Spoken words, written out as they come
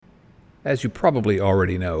As you probably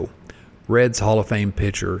already know, Reds Hall of Fame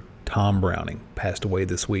pitcher Tom Browning passed away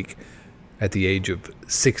this week at the age of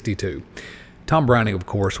 62. Tom Browning, of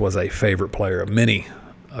course, was a favorite player of many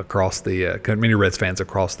many Reds fans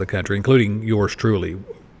across the country, including yours truly.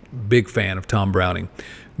 Big fan of Tom Browning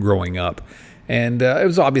growing up. And it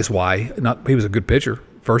was obvious why. He was a good pitcher.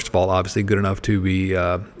 First of all, obviously good enough to be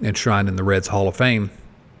enshrined in the Reds Hall of Fame.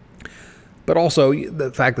 But also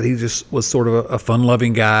the fact that he just was sort of a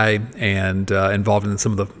fun-loving guy and involved in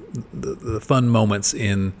some of the fun moments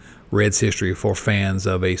in Reds history for fans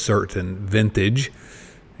of a certain vintage,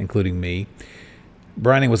 including me.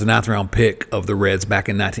 Browning was a ninth-round pick of the Reds back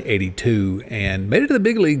in 1982 and made it to the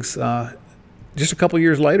big leagues just a couple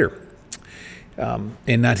years later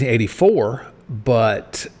in 1984.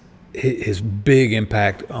 But his big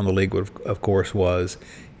impact on the league, of course, was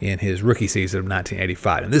in his rookie season of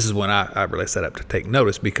 1985. And this is when I really set up to take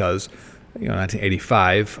notice because,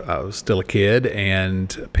 1985, I was still a kid,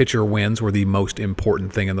 and pitcher wins were the most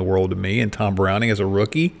important thing in the world to me. And Tom Browning, as a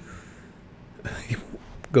rookie,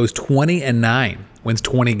 goes 20-9, wins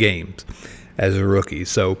 20 games as a rookie.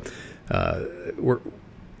 So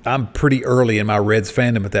I'm pretty early in my Reds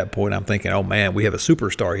fandom at that point. I'm thinking, oh, man, we have a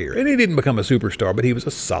superstar here. And he didn't become a superstar, but he was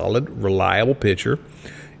a solid, reliable pitcher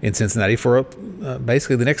in Cincinnati for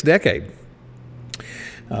basically the next decade.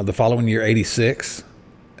 The following year, 86,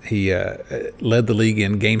 he led the league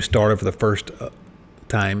in games started for the first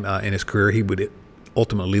time in his career. He would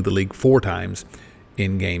ultimately lead the league 4 times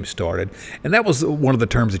in games started. And that was one of the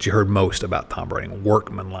terms that you heard most about Tom Browning,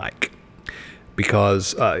 workmanlike,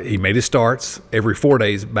 because he made his starts every 4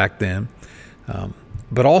 days back then.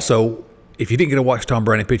 But also, if you didn't get to watch Tom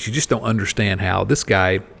Browning pitch, you just don't understand how this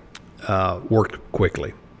guy worked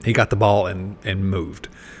quickly. He got the ball and moved.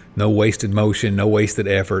 No wasted motion, no wasted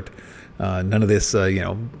effort, none of this,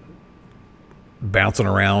 bouncing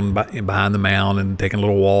around behind the mound and taking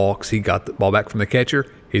little walks. He got the ball back from the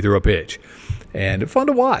catcher. He threw a pitch. And fun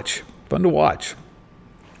to watch.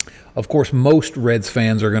 Of course, most Reds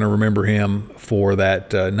fans are going to remember him for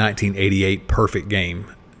that 1988 perfect game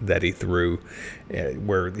that he threw,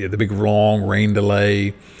 where the big long rain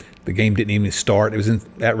delay. The game didn't even start. It was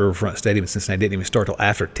at Riverfront Stadium in Cincinnati. It didn't even start till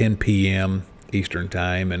after 10 p.m. Eastern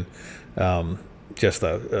time, and just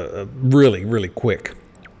a really, really quick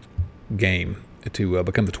game to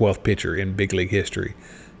become the 12th pitcher in big league history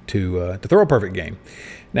to throw a perfect game.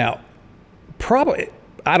 Now, probably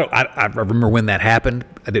I remember when that happened.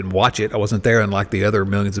 I didn't watch it. I wasn't there, unlike the other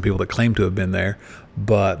millions of people that claim to have been there.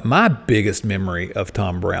 But my biggest memory of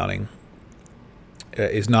Tom Browning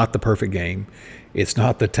is not the perfect game. It's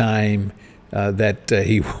not the time that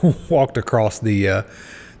he walked across the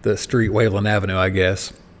street, Wayland Avenue, I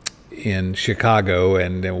guess, in Chicago,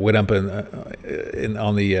 and went up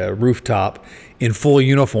on the rooftop in full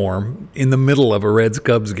uniform in the middle of a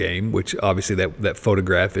Reds-Cubs game, which obviously that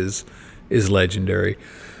photograph is legendary.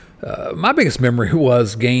 My biggest memory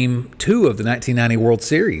was Game 2 of the 1990 World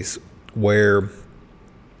Series, where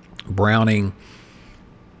Browning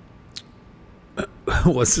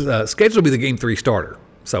was scheduled to be the Game 3 starter.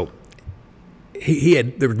 So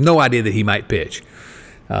there was no idea that he might pitch.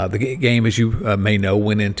 The game, as you may know,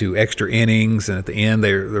 went into extra innings, and at the end,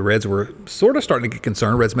 the Reds were sort of starting to get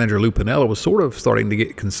concerned. Reds manager Lou Piniella was sort of starting to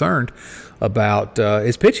get concerned about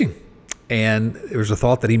his pitching. And there was a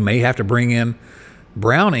thought that he may have to bring in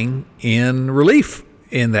Browning in relief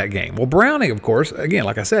in that game. Well, Browning, of course, again,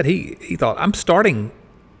 like I said, he thought, I'm starting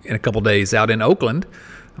in a couple days out in Oakland.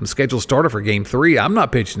 I'm a scheduled starter for Game 3. I'm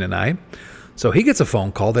not pitching tonight. So he gets a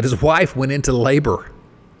phone call that his wife went into labor.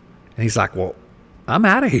 And he's like, well, I'm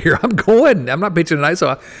out of here. I'm going. I'm not pitching tonight.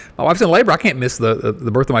 So my wife's in labor. I can't miss the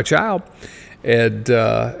birth of my child. And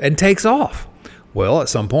takes off. Well, at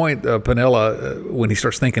some point, Piniella, when he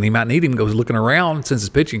starts thinking he might need him, goes looking around, sends his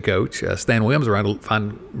pitching coach, Stan Williams, around to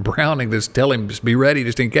find Browning, just tell him, just be ready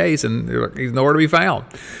just in case, and he's nowhere to be found.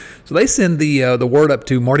 So they send the word up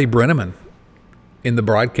to Marty Brennaman in the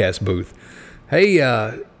broadcast booth. Hey,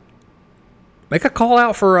 make a call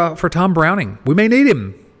out for Tom Browning. We may need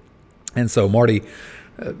him. And so Marty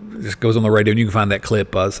just goes on the radio, and you can find that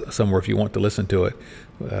clip somewhere if you want to listen to it,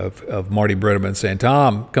 of Marty Brennaman saying,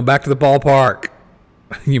 Tom, come back to the ballpark.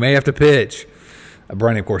 You may have to pitch.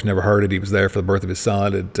 Browning, of course, never heard it. He was there for the birth of his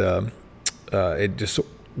son. It just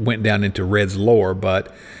went down into Reds lore,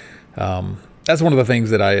 but that's one of the things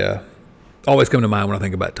that I always come to mind when I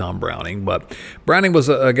think about Tom Browning. But Browning was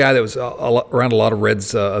a guy that was around a lot of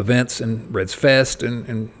Reds events and Reds Fest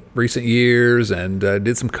in recent years, and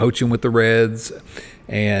did some coaching with the Reds,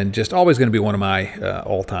 and just always going to be one of my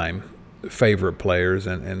all-time favorite players,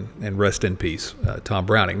 and rest in peace, Tom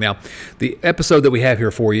Browning. Now, the episode that we have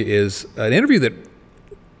here for you is an interview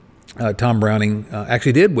that Tom Browning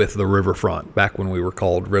actually did with the Riverfront back when we were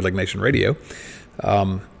called Red Leg Nation Radio.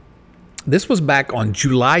 This was back on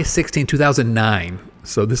July 16, 2009.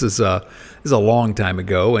 So this is a long time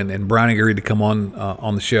ago, and Browning agreed to come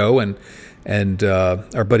on the show, and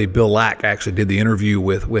our buddy Bill Lack actually did the interview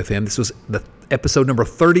with him. This was the episode number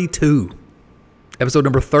 32. Episode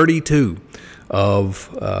number 32 of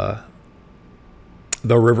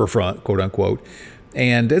the Riverfront, quote unquote.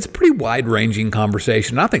 And it's a pretty wide-ranging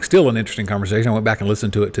conversation. I think still an interesting conversation. I went back and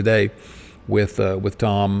listened to it today with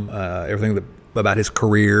Tom, everything about his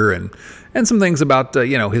career and some things about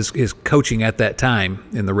his coaching at that time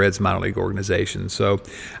in the Reds minor league organization. So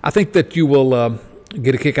I think that you will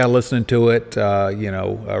get a kick out of listening to it.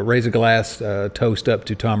 Raise a glass, toast up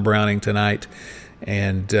to Tom Browning tonight,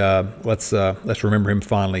 and let's remember him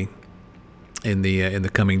fondly in the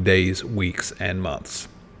coming days, weeks, and months.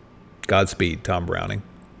 Godspeed, Tom Browning.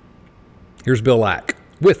 Here's Bill Lack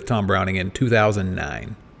with Tom Browning in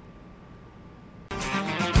 2009.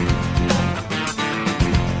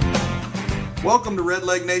 Welcome to Red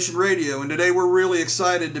Leg Nation Radio, and today we're really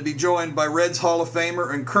excited to be joined by Reds Hall of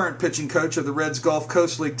Famer and current pitching coach of the Reds Gulf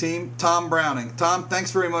Coast League team, Tom Browning. Tom,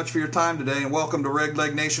 thanks very much for your time today, and welcome to Red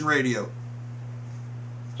Leg Nation Radio.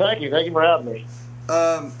 Thank you for having me.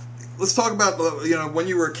 Let's talk about when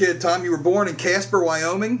you were a kid, Tom. You were born in Casper,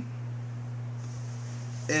 Wyoming.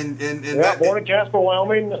 Born in Casper,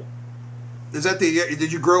 Wyoming. Is that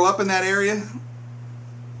did you grow up in that area?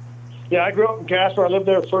 Yeah, I grew up in Casper. I lived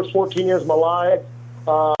there the first 14 years of my life.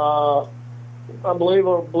 Believe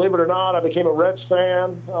it or not, I became a Reds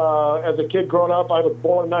fan as a kid growing up. I was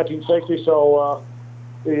born in 1960, so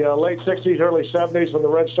the late 60s, early 70s, when the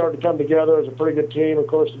Reds started to come together as a pretty good team. Of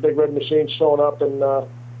course, the Big Red Machine showing up in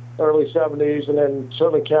early 70s, and then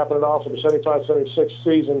certainly capping it off with the 75, 76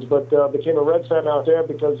 seasons. But became a Reds fan out there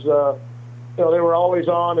because they were always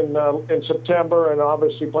on in September, and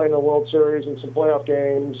obviously playing the World Series and some playoff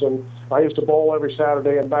games. And I used to bowl every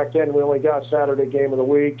Saturday, and back then we only got Saturday game of the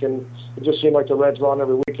week, and it just seemed like the Reds were on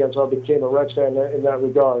every weekend, so I became a Reds fan in that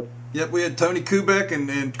regard. Yep, we had Tony Kubek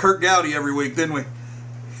and Kurt Gowdy every week, didn't we?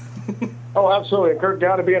 Oh, absolutely. Kurt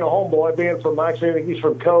Gowdy being a homeboy, I think he's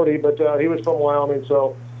from Cody, but he was from Wyoming.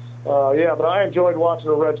 So, but I enjoyed watching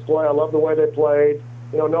the Reds play. I loved the way they played.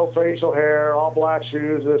 No facial hair, all black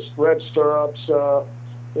shoes, this red stirrups,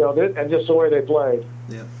 and just the way they played.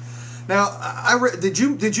 Yeah. Now, did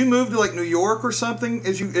you move to like New York or something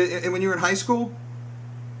when you were in high school?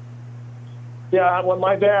 Yeah, when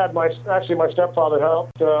my dad, my stepfather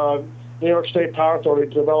helped New York State Power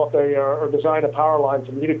Authority develop or design a power line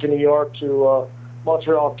from Utica, New York to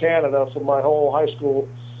Montreal, Canada for my whole high school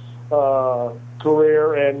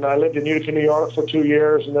career, and I lived in Utica, New York for 2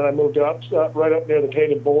 years, and then I moved up right up near the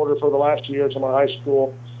Canadian border for the last 2 years of my high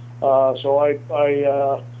school. So it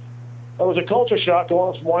was a culture shock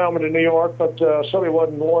going from Wyoming to New York, but certainly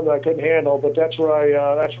wasn't one that I couldn't handle. But that's where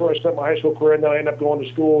I spent my high school career, and then I ended up going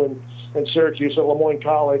to school in Syracuse at Lemoyne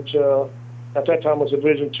College. At that time, was a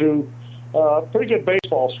Division II. Pretty good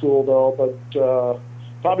baseball school, though, but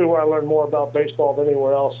probably where I learned more about baseball than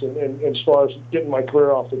anywhere else in as far as getting my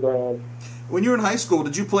career off the ground. When you were in high school,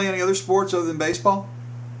 did you play any other sports other than baseball?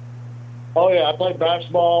 Oh, yeah, I played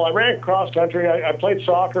basketball. I ran cross country. I played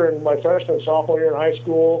soccer in my freshman and sophomore year in high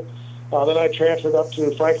school. Then I transferred up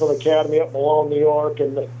to Franklin Academy up in Malone, New York,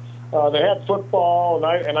 and they had football,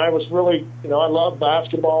 and I was really, I loved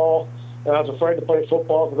basketball, and I was afraid to play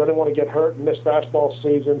football because I didn't want to get hurt and miss basketball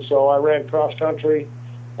season, so I ran cross country,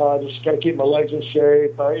 just kind of keep my legs in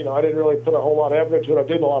shape. I didn't really put a whole lot of effort into it. I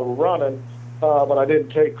did a lot of running, but I didn't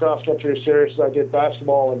take cross country as serious as I did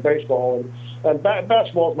basketball and baseball. And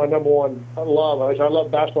basketball is my number one love. I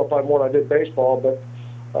love basketball probably more than I did baseball,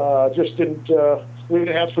 but just didn't. We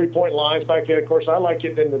didn't have 3-point lines back then. Of course, I like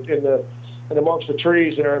it in amongst the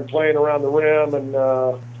trees there and playing around the rim. And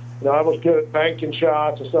I was good at banking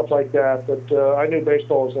shots and stuff like that. But I knew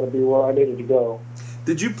baseball was going to be where I needed to go.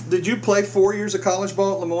 Did you play 4 years of college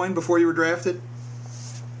ball at Lemoyne before you were drafted?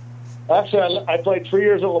 Actually, I played 3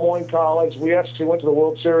 years at Lemoyne College. We actually went to the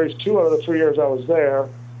World Series 2 out of the 3 years I was there.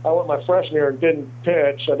 I went my freshman year and didn't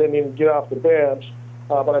pitch. I didn't even get off the bench,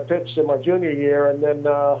 but I pitched in my junior year. And then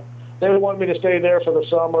they wanted me to stay there for the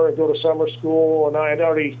summer and go to summer school. And I had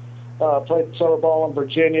already played summer ball in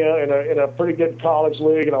Virginia in a pretty good college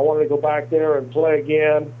league, and I wanted to go back there and play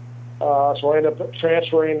again. So I ended up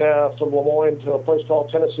transferring from Lemoyne to a place called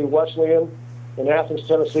Tennessee Wesleyan in Athens,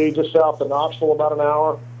 Tennessee, just south of Knoxville, about an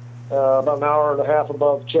hour and a half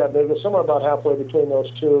above Chattanooga, somewhere about halfway between those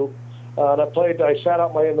two. And I sat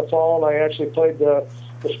out in the fall, and I actually played the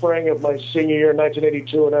spring of my senior year in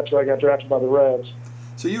 1982, and that's where I got drafted by the Reds.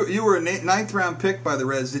 So you were a ninth round pick by the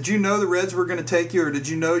Reds. Did you know the Reds were going to take you, or did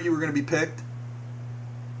you know you were going to be picked?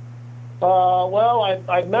 Well,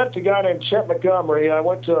 I met a guy named Chet Montgomery. We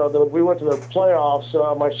went to the playoffs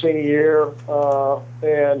my senior year,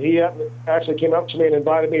 and he actually came up to me and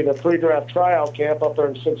invited me to the pre-draft tryout camp up there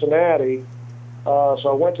in Cincinnati. So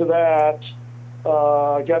I went to that.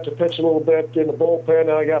 I got to pitch a little bit in the bullpen,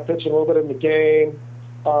 and I got pitching a little bit in the game.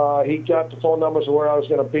 He got the phone numbers of where I was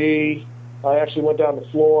going to be. I actually went down to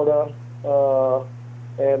Florida.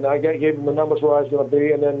 And I gave them the numbers where I was going to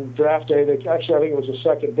be, and then draft day, I think it was the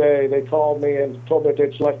second day, they called me and told me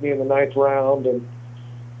they'd select me in the 9th round, and,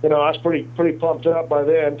 I was pretty pumped up by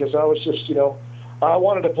then, because I was just, I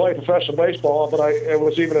wanted to play professional baseball, but it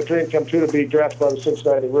was even a dream come true to be drafted by the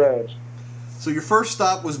Cincinnati Reds. So your first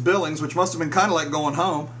stop was Billings, which must have been kind of like going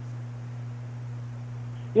home.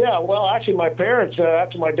 Yeah, well, actually, my parents,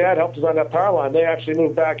 after my dad helped us on that power line, they actually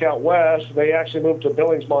moved back out west. They actually moved to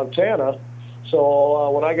Billings, Montana.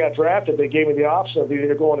 So when I got drafted, they gave me the option of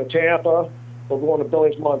either going to Tampa or going to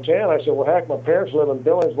Billings, Montana. I said, well, heck, my parents live in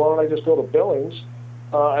Billings. Why don't I just go to Billings?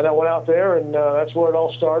 And I went out there, and that's where it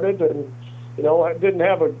all started. And, I didn't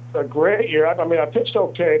have a great year. I pitched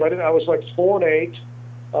okay, but I was like 4-8.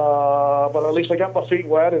 But at least I got my feet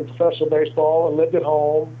wet in professional baseball and lived at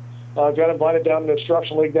home. Got invited down to the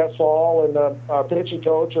instruction league that fall, and our pitching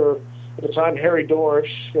coach, or at the time Harry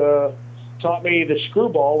Dorish, taught me the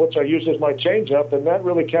screwball, which I used as my changeup, and that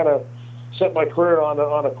really kind of set my career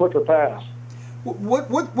on a quicker path. What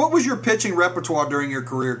was your pitching repertoire during your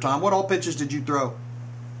career, Tom? What all pitches did you throw?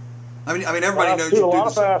 I mean, everybody knows you threw a lot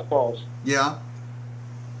of fastballs. Yeah.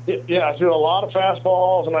 Yeah, I threw a lot of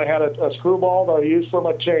fastballs, and I had a screwball that I used for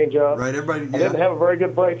my changeup. Right, everybody. Yeah. I didn't have a very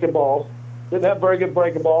good breaking ball.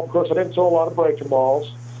 Of course, I didn't throw a lot of breaking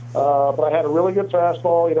balls, but I had a really good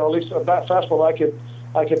fastball. At least a fastball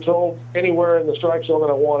I could throw anywhere in the strike zone that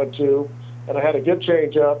I wanted to, and I had a good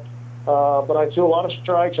changeup. But I threw a lot of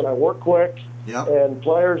strikes, and I worked quick. Yep. And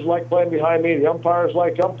players liked playing behind me. The umpires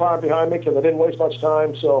liked umpiring behind me because I didn't waste much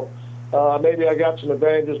time. So maybe I got some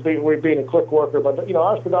advantages being a quick worker. But I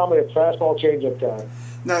was predominantly a fastball changeup guy.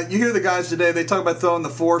 Now you hear the guys today. They talk about throwing the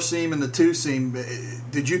 4-seam and the 2-seam.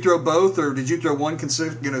 Did you throw both, or did you throw one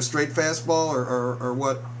straight fastball, or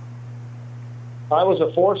what? I was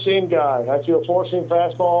a 4-seam guy. I threw a 4-seam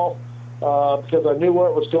fastball because I knew where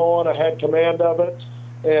it was going. I had command of it,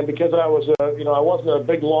 and because I was I wasn't a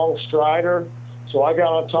big long strider, so I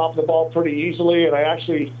got on top of the ball pretty easily. And I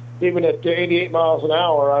actually, even at 88 miles an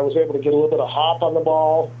hour, I was able to get a little bit of hop on the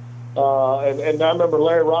ball. And I remember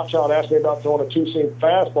Larry Rothschild asked me about throwing a 2-seam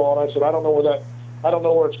fastball, and I said I don't know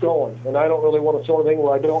where it's going, and I don't really want to throw anything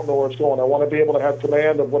where I don't know where it's going. I want to be able to have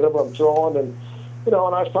command of whatever I'm throwing, and and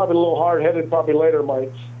I was probably a little hard-headed probably later in my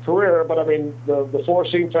career, but the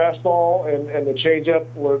 4-seam fastball and the changeup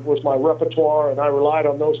was my repertoire, and I relied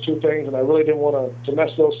on those two things, and I really didn't want to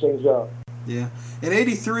mess those things up. Yeah. In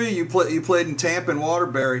 '83, you played in Tampa and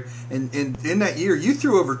Waterbury, and in that year, you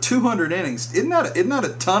threw over 200 innings. Isn't that a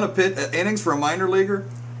ton of innings for a minor leaguer?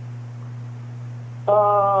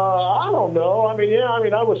 I don't know. I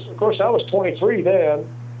was 23 then.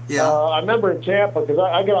 Yeah. I remember in Tampa, because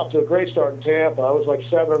I got off to a great start in Tampa. I was like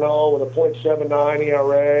 7-0 with a .79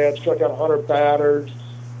 ERA. I struck out 100 batters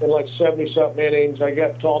in like 70-something innings. I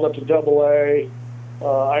got called up to Double-A.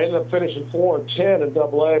 I ended up finishing 4-10 in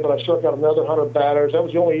Double-A, but I struck out another 100 batters. That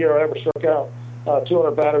was the only year I ever struck out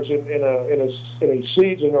 200 batters in a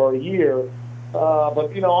season or a year.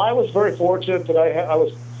 But I was very fortunate that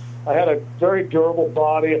I had a very durable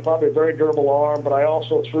body, and probably a very durable arm, but I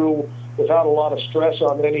also threw without a lot of stress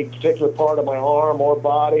on any particular part of my arm or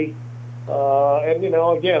body.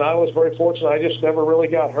 Again, I was very fortunate. I just never really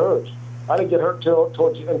got hurt. I didn't get hurt until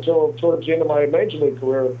towards the end of my major league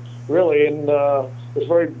career, really, and was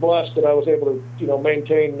very blessed that I was able to,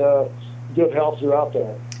 maintain good health throughout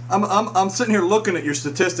that. I'm sitting here looking at your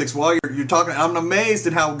statistics while you're talking. I'm amazed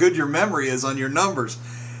at how good your memory is on your numbers,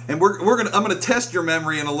 and I'm gonna test your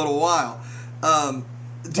memory in a little while.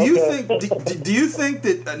 Do you think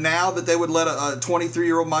that now that they would let a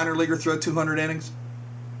 23-year-old minor leaguer throw 200 innings?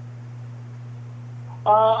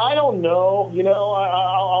 I don't know.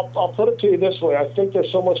 I'll put it to you this way. I think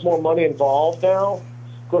there's so much more money involved now.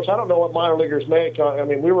 Of course, I don't know what minor leaguers make. I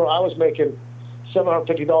was making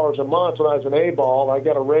 $750 a month when I was in A-ball. I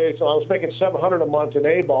got a raise. So I was making $700 a month in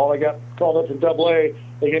A-ball. I got called up to Double-A.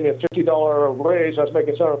 They gave me a $50 raise. I was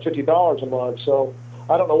making $750 a month. So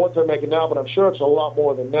I don't know what they're making now, but I'm sure it's a lot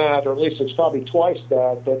more than that, or at least it's probably twice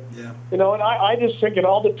that. But Yeah. and I just think it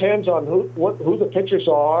all depends on who the pitchers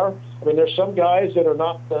are. I mean, there's some guys that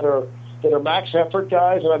are max effort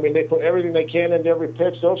guys, and I mean they put everything they can into every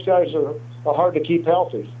pitch. Those guys are hard to keep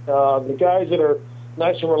healthy. The guys that are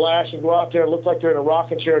nice and relaxed and go out there and look like they're in a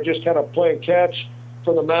rocking chair, just kind of playing catch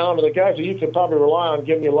from the mound, are the guys that you can probably rely on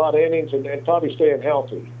giving you a lot of innings and probably staying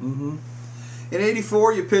healthy. Mm-hmm. In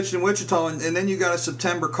 '84, you pitched in Wichita, and then you got a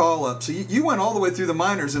September call-up. So you went all the way through the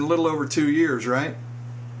minors in a little over 2 years, right?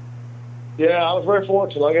 Yeah, I was very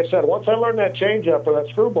fortunate. Like I said, once I learned that changeup or that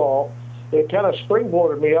screwball, it kind of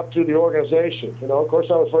springboarded me up to the organization. Of course,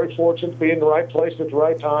 I was very fortunate to be in the right place at the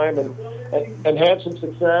right time and had some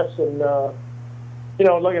success. And,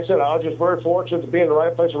 like I said, I was just very fortunate to be in the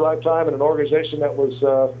right place at the right time in an organization that was,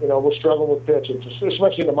 was struggling with pitching,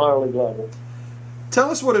 especially in the minor league level. Tell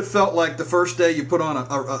us what it felt like the first day you put on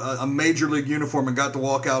a major league uniform and got to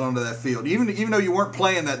walk out onto that field. Even though you weren't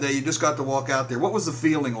playing that day, you just got to walk out there. What was the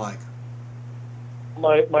feeling like?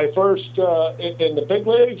 My first in the big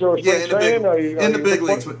leagues or spring training? In the big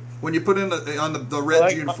leagues when you put in on the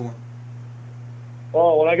Reds uniform.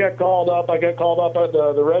 When I got called up, at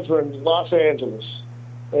the Reds were in Los Angeles,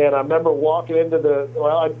 and I remember walking into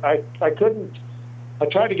I couldn't. I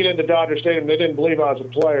tried to get into Dodger Stadium. They didn't believe I was a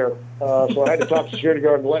player, so I had to talk to the security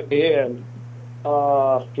guard and let me in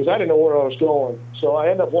because I didn't know where I was going. So I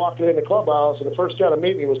ended up walking in the clubhouse, and the first guy to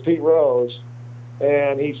meet me was Pete Rose.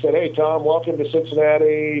 And he said, "Hey, Tom, welcome to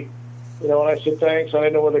Cincinnati." And I said, "Thanks." I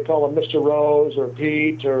didn't know whether they call him Mr. Rose or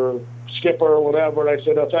Pete or Skipper or whatever. And I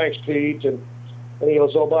said, "Oh, thanks, Pete." And he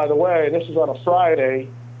goes, "Oh, by the way," and this is on a Friday.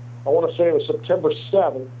 I want to say it was September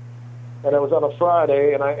 7th. And it was on a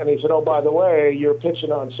Friday, and he said, "Oh, by the way, you're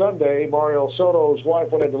pitching on Sunday. Mario Soto's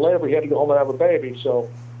wife went into labor. He had to go home and have a baby." So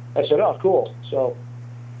I said, "Oh, cool." So,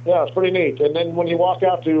 yeah, it's pretty neat. And then when you walk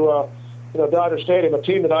out to Dodger Stadium, a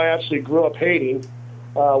team that I actually grew up hating,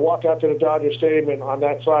 walk out to the Dodger Stadium on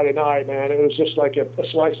that Friday night, man, it was just like a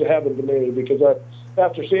slice of heaven to me because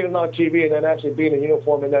after seeing it on TV and then actually being in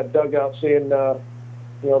uniform in that dugout, seeing the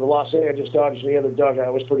Los Angeles Dodgers in the other dugout,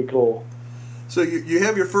 it was pretty cool. So you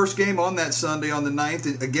have your first game on that Sunday on the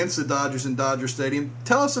 9th against the Dodgers in Dodger Stadium.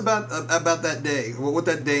 Tell us about that day, what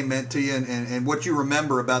that day meant to you, and what you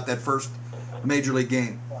remember about that first Major League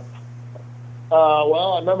game.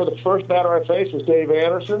 I remember the first batter I faced was Dave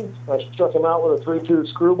Anderson. I struck him out with a 3-2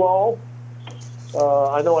 screwball.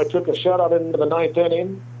 I know I took a shutout into the 9th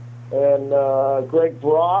inning, and Greg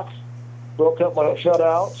Brock broke up my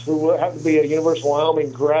shutout, who happened to be a University of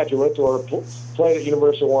Wyoming graduate or played at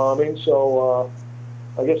University of Wyoming. So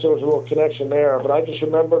I guess there was a little connection there. But I just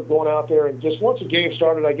remember going out there and just once the game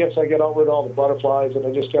started, I guess I got over all the butterflies and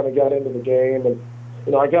I just kind of got into the game. And,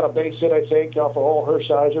 I got a base hit, I think, off of Ole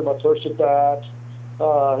Hershiser, my first at bat.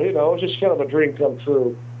 It was just kind of a dream come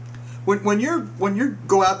true. When you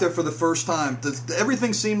go out there for the first time, does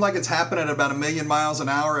everything seem like it's happening at about 1,000,000 miles an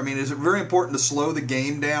hour? I mean, is it very important to slow the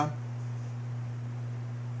game down?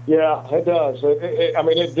 Yeah, it does.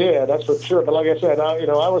 It did. That's for sure. But like I said, I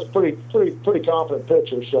was pretty confident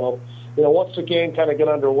pitcher. So, once the game kind of got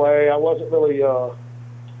underway, I wasn't really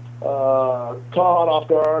caught off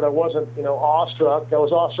guard. I wasn't, awestruck. I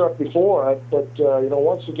was awestruck before it, but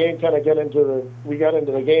once the game kind of we got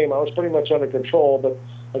into the game, I was pretty much under control. But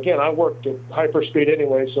again, I worked at hyperspeed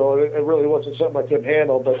anyway, so it really wasn't something I couldn't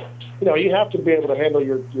handle. But you have to be able to handle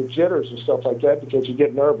your jitters and stuff like that because you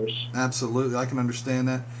get nervous. Absolutely, I can understand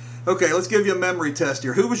that. Okay, let's give you a memory test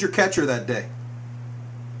here. Who was your catcher that day?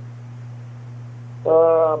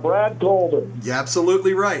 Brad Golden. You're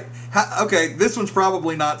absolutely right. Okay, this one's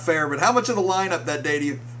probably not fair, but how much of the lineup that day do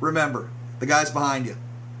you remember? The guys behind you.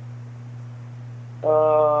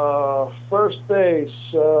 First base.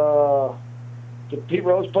 Did Pete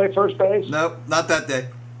Rose play first base? Nope, not that day.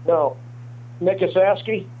 No. Nick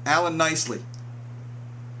Asaski? Alan Nicely.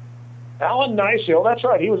 Alan Nicely. Oh, that's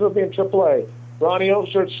right. He was with me in AAA. Ronnie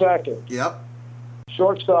Oster at second. Yep.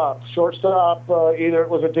 Shortstop. Either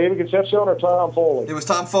was it David Concepcion or Tom Foley? It was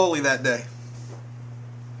Tom Foley that day.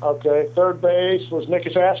 Okay. Third base was Nick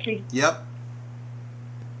Asaski? Yep.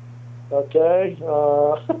 Okay.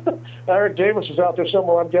 Eric Davis was out there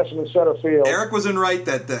somewhere, I'm guessing, in center field. Eric was in right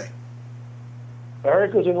that day.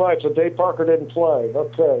 Eric was in right, so Dave Parker didn't play.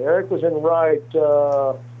 Okay. Eric was in right.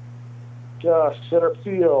 Center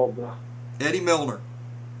field. Eddie Milner.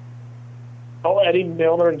 Oh, Eddie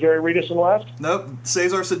Milner and Gary Reedus in left? Nope,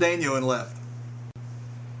 Cesar Cedeno in left.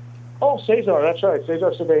 Oh, Cesar, that's right.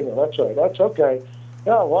 Cesar Cedeno, that's right. That's okay.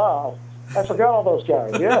 Oh, wow. I forgot all those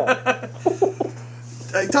guys, yeah.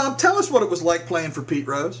 Hey, Tom, tell us what it was like playing for Pete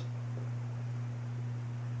Rose.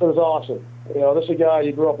 It was awesome. This is a guy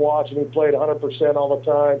you grew up watching. He played 100% all the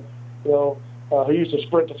time. He used to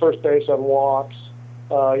sprint to first base on walks.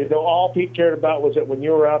 All Pete cared about was that when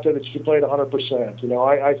you were out there that you played 100%.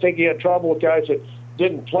 I think he had trouble with guys that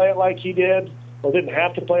didn't play it like he did or didn't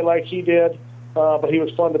have to play like he did, but he was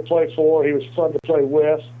fun to play for. He was fun to play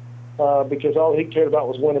with because all he cared about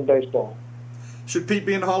was winning baseball. Should Pete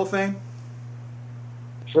be in the Hall of Fame?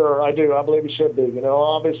 Sure, I do. I believe he should be.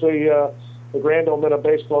 Obviously the grand old men of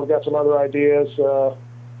baseball have got some other ideas.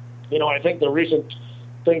 I think the recent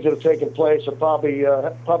things that have taken place have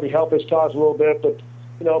probably help his cause a little bit, but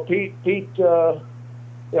Pete,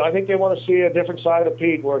 I think they want to see a different side of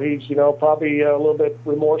Pete where he's, probably a little bit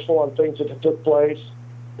remorseful on things that took place.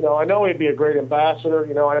 I know he'd be a great ambassador.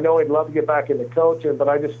 I know he'd love to get back into coaching, but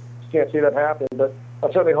I just can't see that happening. But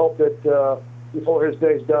I certainly hope that before his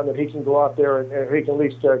day's done that he can go out there and he can at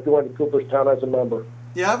least go into Cooperstown as a member.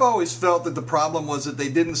 Yeah, I've always felt that the problem was that they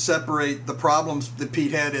didn't separate the problems that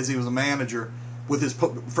Pete had as he was a manager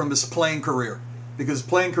from his playing career, because his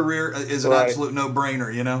playing career is an absolute no-brainer,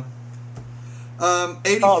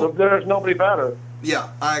 84, there's nobody better. Yeah,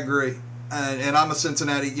 I agree. And I'm a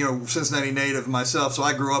Cincinnati native myself, so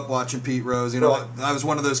I grew up watching Pete Rose. I was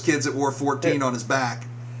one of those kids that wore 14 on his back.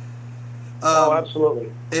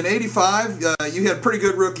 Absolutely. In 85, you had a pretty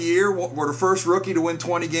good rookie year. Were the first rookie to win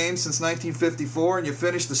 20 games since 1954, and you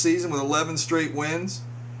finished the season with 11 straight wins.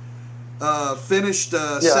 Finished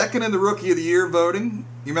second in the Rookie of the Year voting.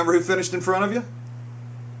 You remember who finished in front of you?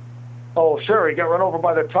 Oh, sure. He got run over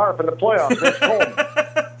by the tarp in the playoffs. That's Coleman.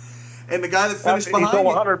 And the guy that finished behind he stole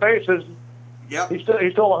 100 bases. Yep.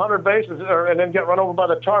 He stole 100 bases and then got run over by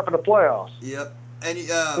the tarp in the playoffs. Yep. And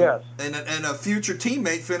yes. And a future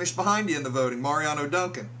teammate finished behind you in the voting, Mariano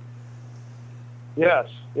Duncan. Yes.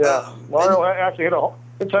 Yeah. Mario actually hit a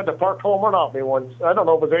inside the park home run off me once. I don't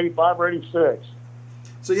know if it was 85 or 86.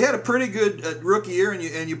 So you had a pretty good rookie year,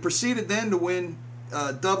 and you proceeded then to win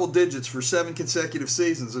double digits for 7 consecutive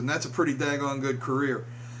seasons, and that's a pretty daggone good career.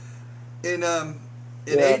 In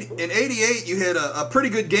 88, you had a pretty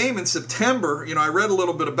good game in September. I read a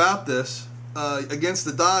little bit about this against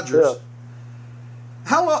the Dodgers. Yeah.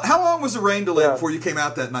 How long was the rain delay before you came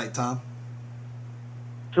out that night, Tom?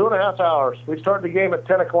 2.5 hours. We started the game at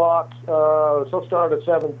 10 o'clock. So started at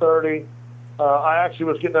 7:30. I actually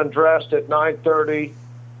was getting undressed at 9:30.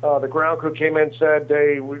 The ground crew came in and said,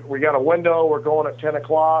 "Hey, we got a window. We're going at 10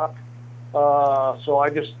 o'clock." So I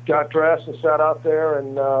just got dressed and sat out there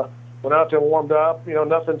and went out there and warmed up.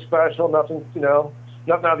 Nothing special, nothing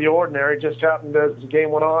out of the ordinary. It just happened as the game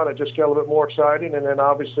went on. It just got a little bit more exciting, and then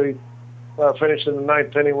obviously finished in the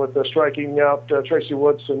ninth inning with striking out Tracy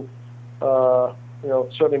Woodson.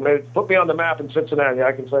 Certainly put me on the map in Cincinnati.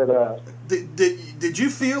 I can say that. Did you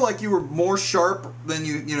feel like you were more sharp than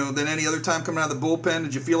than any other time coming out of the bullpen?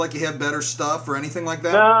 Did you feel like you had better stuff or anything like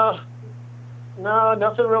that? No,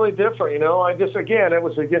 nothing really different. It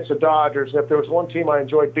was against the Dodgers. If there was one team I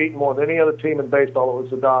enjoyed beating more than any other team in baseball, it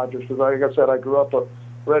was the Dodgers. Because, like I said, I grew up a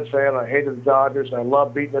Reds fan. I hated the Dodgers, and I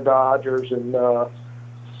loved beating the Dodgers. And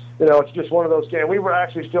it's just one of those games. We were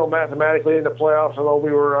actually still mathematically in the playoffs, although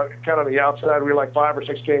we were kind of on the outside. We were like 5 or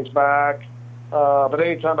 6 games back. But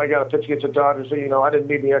anytime I got a pitch against the Dodgers, I didn't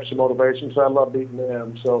need any extra motivation, so I loved beating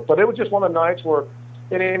them. So, but it was just one of the nights where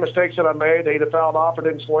any mistakes that I made, they either fouled off or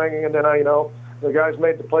didn't swing, and then the guys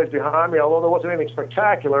made the plays behind me. Although there wasn't anything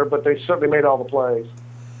spectacular, but they certainly made all the plays.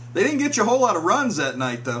 They didn't get you a whole lot of runs that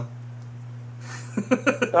night, though.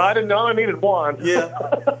 I didn't know. I needed one. Yeah,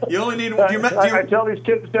 you only need. I tell these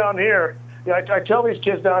kids down here. I tell these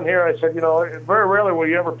kids down here. I said, very rarely will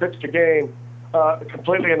you ever pitch the game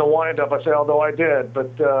completely in the windup. I say, although I did,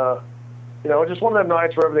 but just one of them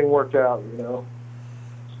nights where everything worked out.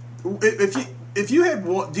 If you had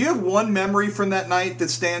one, do you have one memory from that night that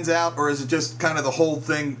stands out, or is it just kind of the whole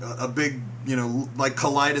thing a big, like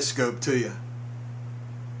kaleidoscope to you?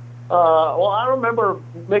 Well, I remember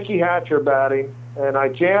Mickey Hatcher batting, and I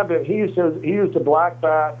jammed it. He used a black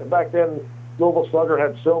bat, and back then Louisville Slugger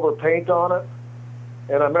had silver paint on it.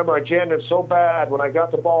 And I remember I jammed it so bad when I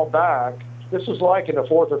got the ball back. This was like in the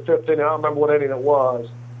 4th or 5th inning. I don't remember what inning it was.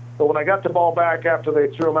 But when I got the ball back after they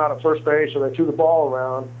threw him out at first base or they threw the ball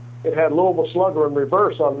around, it had Louisville Slugger in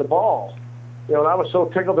reverse on the ball. And I was so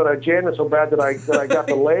tickled that I jammed it so bad that I got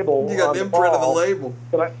the label. You got the imprint of a label.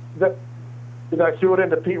 That I threw it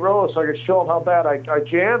into Pete Rose so I could show him how bad I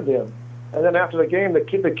jammed him. And then after the game, the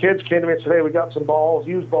kids came to me and said, "Hey, we got some balls,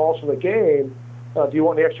 used balls from the game. Do you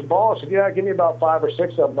want any extra balls?" I said, "Yeah, give me about 5 or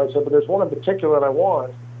 6 of them." I said, "But there's one in particular that I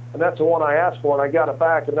want, and that's the one I asked for, and I got it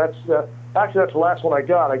back. And that's the last one I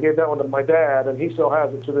got. I gave that one to my dad, and he still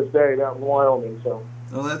has it to this day down in Wyoming." So.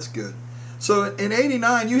 Oh, that's good. So in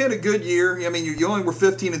 '89, you had a good year. I mean, you only were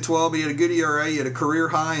 15-12. You had a good ERA. You had a career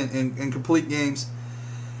high in complete games.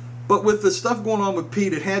 But with the stuff going on with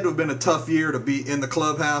Pete, it had to have been a tough year to be in the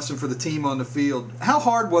clubhouse and for the team on the field. How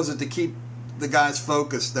hard was it to keep the guys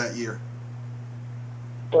focused that year?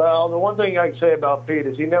 Well, the one thing I can say about Pete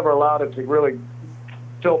is he never allowed it to really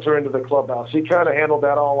filter into the clubhouse. He kind of handled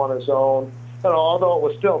that all on his own. And although it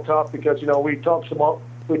was still tough because,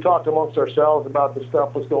 we talked amongst ourselves about the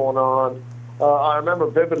stuff was going on. I remember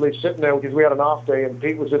vividly sitting there because we had an off day and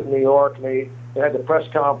Pete was in New York and they had the press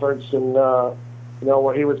conference and,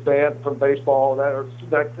 where he was banned from baseball.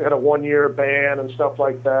 That had a 1-year ban and stuff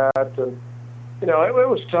like that. And, it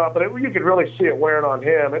was tough, but you could really see it wearing on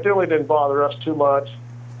him. It really didn't bother us too much,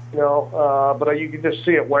 but you could just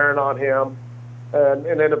see it wearing on him. And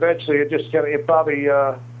then eventually it just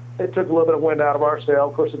it took a little bit of wind out of our sail.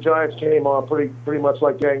 Of course, the Giants came on pretty much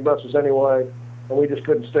like gangbusters anyway, and we just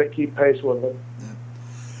couldn't keep pace with them. Yeah.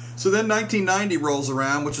 So then 1990 rolls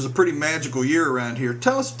around, which was a pretty magical year around here.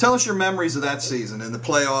 Tell us your memories of that season and the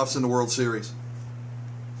playoffs and the World Series.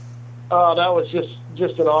 That was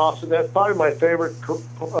just an awesome. That's probably my favorite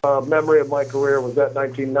memory of my career was that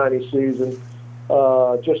 1990 season,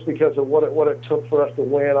 just because of what it took for us to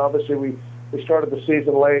win. Obviously, we started the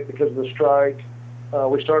season late because of the strike.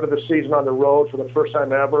 We started the season on the road for the first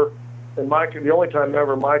time ever, the only time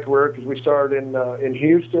ever in my career because we started in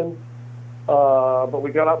Houston. But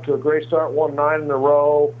we got up to a great start, won 9 in a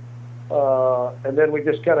row, and then we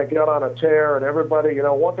just kind of got on a tear. And everybody,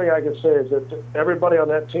 one thing I can say is that everybody on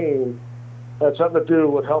that team had something to do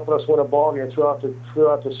with helping us win a ball game throughout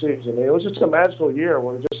the season. It was just a magical year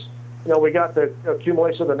when we got the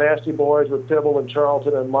accumulation of the nasty boys with Dibble and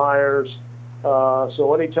Charlton and Myers.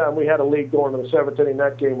 So anytime we had a lead going to the 7th inning,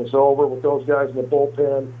 that game was over with those guys in the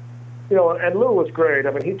bullpen. And Lou was great.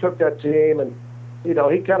 I mean, he took that team and, he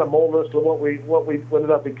kind of molded us to what we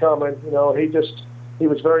ended up becoming. He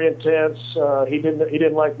was very intense. He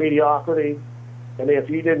didn't like mediocrity. And if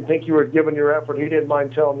you didn't think you were giving your effort, he didn't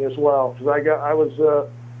mind telling you as well. Because I was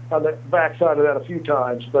on the backside of that a few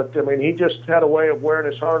times. But, I mean, he just had a way of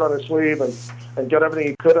wearing his heart on his sleeve and got everything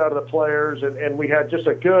he could out of the players. And we had just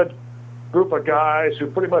a good group of guys who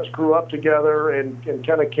pretty much grew up together and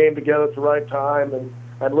kind of came together at the right time.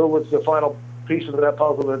 And Lou was the final piece of that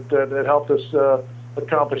puzzle that helped us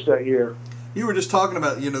accomplish that year. You were just talking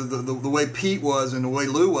about the way Pete was and the way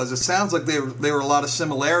Lou was. It sounds like there were a lot of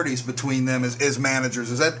similarities between them as managers.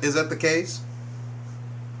 Is that the case?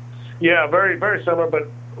 Yeah, very very similar. But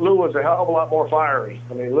Lou was a hell of a lot more fiery.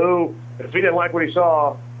 I mean, Lou, if he didn't like what he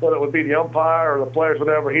saw, whether it would be the umpire or the players,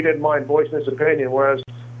 whatever, he didn't mind voicing his opinion. Whereas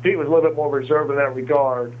Pete was a little bit more reserved in that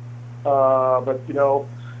regard. But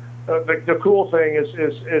the cool thing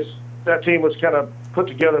is that team was kind of put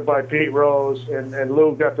together by Pete Rose, and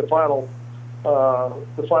Lou got the final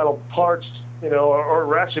parts,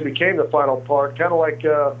 or actually became the final part, kind of like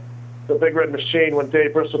the Big Red Machine when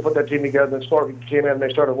Dave Bristol put that team together and Sparky came in and they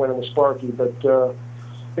started winning with Sparky. But,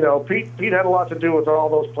 Pete had a lot to do with all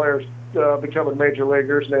those players becoming major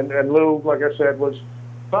leaguers, and Lou, like I said, was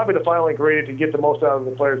probably the final ingredient to get the most out of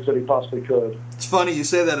the players that he possibly could. It's funny you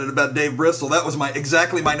say that about Dave Bristol. That was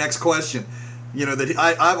exactly my next question.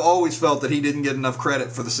 I've always felt that he didn't get enough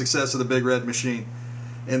credit for the success of the Big Red Machine,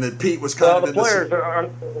 and that Pete was kind of the players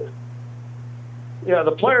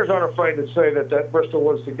the players aren't afraid to say that Bristol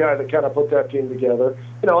was the guy that kind of put that team together.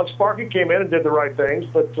 And Sparky came in and did the right things,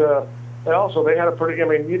 but they had a pretty. I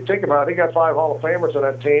mean, you think about it, he got 5 Hall of Famers on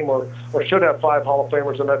that team, or should have 5 Hall of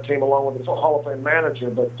Famers on that team, along with the Hall of Fame manager.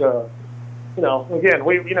 But again,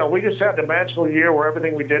 we just had the magical year where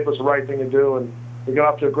everything we did was the right thing to do, and we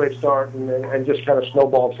got off to a great start and just kind of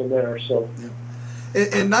snowballed from there. So,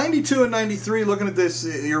 in 92 and 93, looking at this,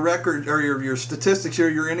 your record or your statistics here,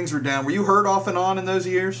 your innings were down. Were you hurt off and on in those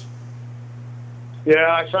years?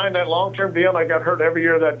 Yeah, I signed that long-term deal, and I got hurt every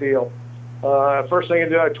year of that deal. First thing I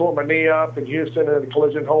did, I tore my knee up in Houston in a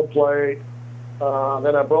collision home plate.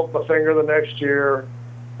 Then I broke my finger the next year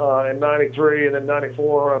in 93, and then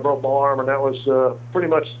 94 I broke my arm, and that was pretty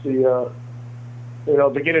much the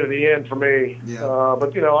beginning of the end for me. Yeah.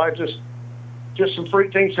 But I just some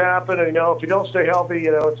freak things happen, and if you don't stay healthy,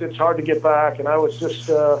 it's hard to get back. And I was just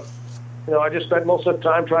I just spent most of the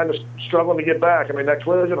time struggling to get back. I mean, that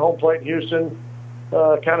collision home plate in Houston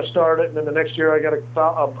kind of started, and then the next year I got a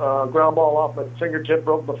ground ball off my fingertip,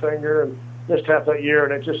 broke my finger, and missed half that year.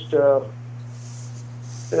 And it just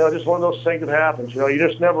just one of those things that happens. You're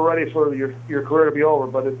just never ready for your career to be over,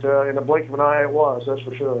 but in the blink of an eye, it was. That's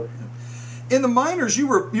for sure. In the minors, you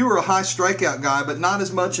were a high strikeout guy, but not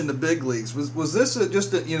as much in the big leagues. Was this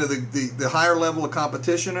just the higher level of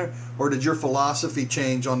competition, or did your philosophy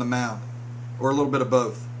change on the mound? or a little bit of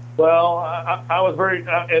both? Well, I was very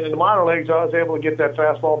in the minor leagues. I was able to get that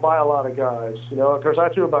fastball by a lot of guys. Of course, I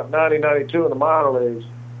threw about 90, 92 in the minor leagues,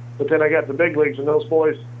 but then I got the big leagues, and those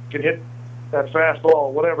boys can hit that fastball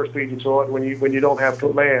at whatever speed you throw it when you don't have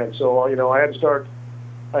command. So I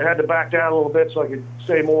had to back down a little bit so I could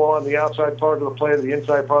stay more on the outside part of the plate or the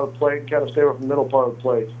inside part of the plate and kind of stay away from the middle part of the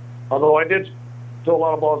plate. Although I did throw a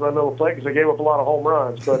lot of balls on the middle of the plate because I gave up a lot of home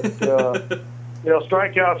runs. But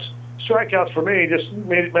strikeouts for me just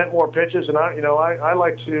meant more pitches, and I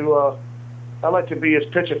like to be as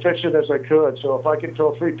pitch efficient as I could. So if I could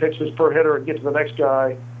throw 3 pitches per hitter and get to the next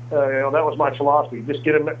guy, that was my philosophy. Just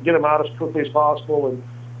get him out as quickly as possible and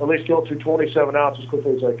at least go through 27 outs as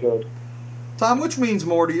quickly as I could. Tom, which means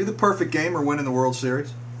more to you, the perfect game or winning the World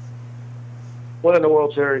Series? Winning the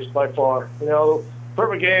World Series by far.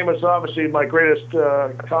 Perfect game is obviously my greatest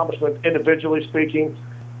accomplishment individually speaking,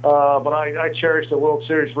 but I cherish the World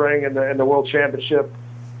Series ring and the World Championship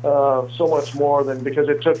so much more than because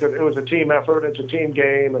it was a team effort. It's a team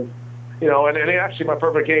game, and actually my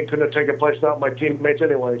perfect game couldn't have taken place without my teammates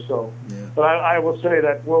anyway. So, yeah. But I will say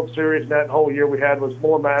that World Series and that whole year we had was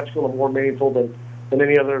more magical and more meaningful than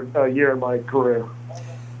any other year in my career.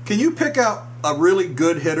 Can you pick out a really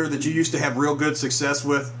good hitter that you used to have real good success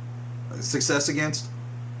against?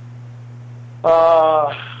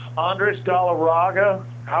 Andres Galarraga,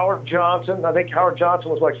 Howard Johnson. I think Howard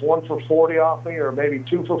Johnson was like 1 for 40 off me, or maybe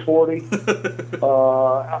 2 for 40.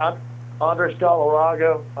 Andres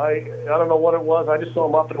Galarraga, I don't know what it was. I just threw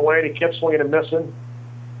him up and away, and he kept swinging and missing.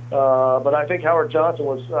 But I think Howard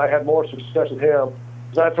Johnson I had more success with him.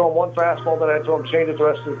 I'd throw him one fastball, then I'd throw him change it the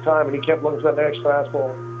rest of the time, and he kept looking for that next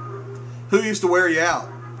fastball. Who used to wear you out?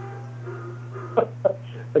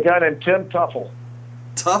 A guy named Tim Tuffle.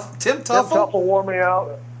 Tim Tuffle? Tim Tuffle wore me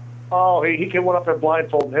out. Oh, he went up there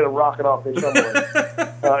blindfolded and hit a rocket off me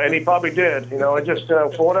somewhere. And he probably did. And just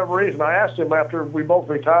for whatever reason, I asked him after we both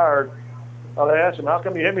retired, I asked him, how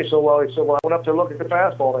come you hit me so well? He said, well, I went up there looking at the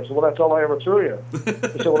fastball. And I said, well, that's all I ever threw you. He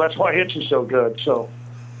said, well, that's why I hit you so good. So,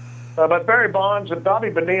 but Barry Bonds and Bobby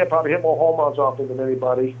Bonilla probably hit more home runs off me than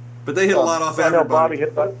anybody. But they hit a lot off everybody. I know Bobby hit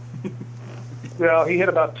about, he hit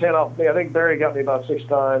about 10 off me. I think Barry got me about 6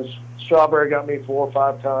 times. Strawberry got me 4 or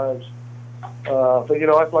 5 times. But,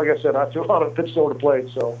 like I said, I threw a lot of pitches over the plate,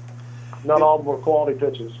 so not all of them were quality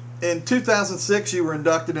pitches. In 2006, you were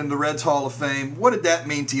inducted into the Reds Hall of Fame. What did that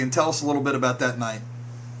mean to you? And tell us a little bit about that night.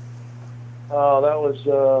 That was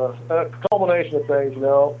a culmination of things,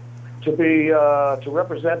 to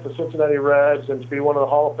represent the Cincinnati Reds and to be one of the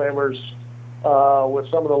Hall of Famers with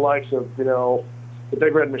some of the likes of, the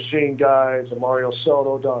Big Red Machine guys, and Mario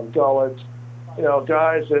Soto, Don Gullett,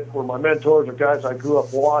 guys that were my mentors or guys I grew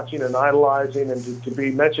up watching and idolizing, and to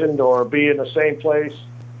be mentioned or be in the same place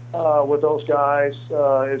with those guys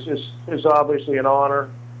is obviously an honor.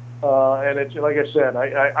 And it's like I said,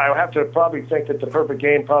 I have to probably think that the perfect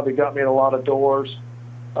game probably got me in a lot of doors,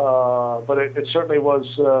 but it certainly was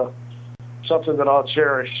something that I'll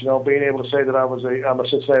cherish. Being able to say that I'm a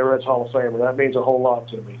Cincinnati Reds Hall of Famer, that means a whole lot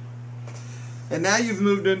to me. And now you've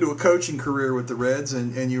moved into a coaching career with the Reds,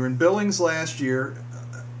 and you were in Billings last year,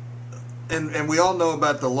 and we all know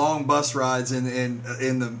about the long bus rides in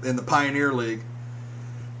the Pioneer League.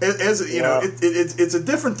 It's a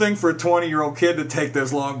different thing for a 20-year-old kid to take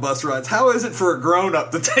those long bus rides. How is it for a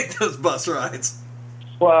grown-up to take those bus rides?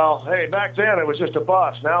 Well, hey, back then it was just a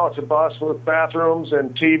bus. Now it's a bus with bathrooms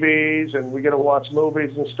and TVs, and we get to watch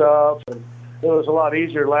movies and stuff. And it was a lot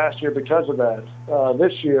easier last year because of that.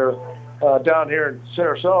 This year, down here in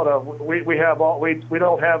Sarasota, we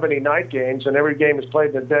don't have any night games, and every game is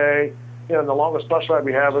played in the day. And the longest bus ride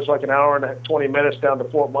we have is like an hour and 20 minutes down to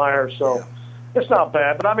Fort Myers. So it's not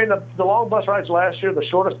bad. But I mean, the long bus rides last year, the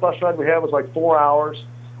shortest bus ride we had was like 4 hours.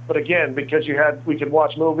 But again, because we could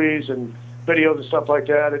watch movies and videos and stuff like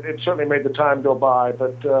that, it certainly made the time go by.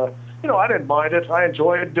 But I didn't mind it. I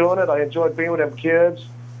enjoyed doing it. I enjoyed being with them kids.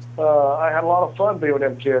 I had a lot of fun being with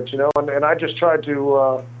them kids, and I just tried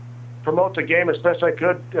to promote the game as best I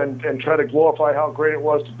could and try to glorify how great it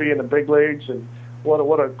was to be in the big leagues and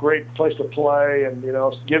what a great place to play, and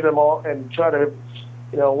give them all and try to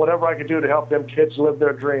whatever I could do to help them kids live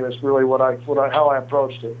their dream is really how I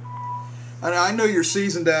approached it. I know your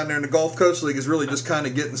season down there in the Gulf Coast League is really just kind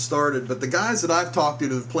of getting started, but the guys that I've talked to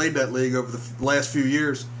that have played that league over the last few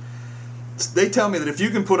years, they tell me that if you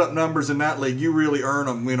can put up numbers in that league, you really earn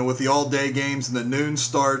them, with the all-day games and the noon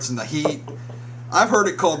starts and the heat. I've heard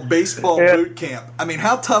it called baseball boot camp. I mean,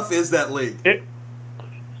 how tough is that league?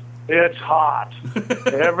 It's hot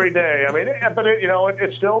every day. I mean,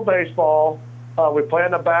 it's still baseball. We play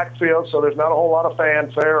in the backfield, so there's not a whole lot of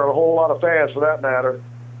fanfare or a whole lot of fans for that matter.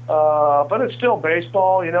 But it's still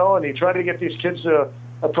baseball, and you try to get these kids to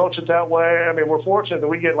approach it that way. I mean, we're fortunate that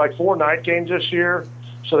we get like 4 night games this year,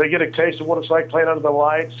 so they get a taste of what it's like playing under the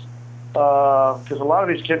lights. Because a lot of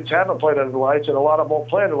these kids haven't played under the lights, and a lot of them won't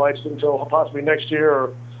play under the lights until possibly next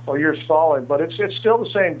year or years following. But it's still the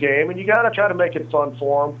same game, and you got to try to make it fun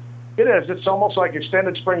for them. It is. It's almost like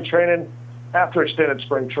extended spring training after extended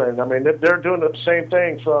spring training. I mean, they're doing the same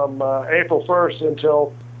thing from April 1st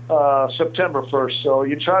until September 1st. So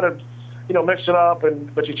you try to, mix it up,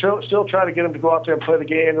 but you still try to get them to go out there and play the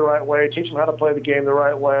game the right way, teach them how to play the game the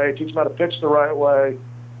right way, teach them how to pitch the right way.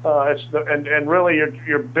 And really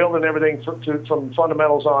you're building everything from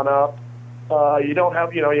fundamentals on up. You don't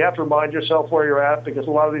have, you have to remind yourself where you're at, because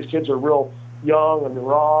a lot of these kids are real young and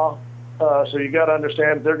raw. So you got to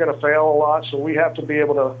understand they're going to fail a lot. So we have to be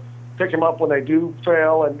able to pick them up when they do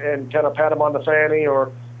fail and kind of pat them on the fanny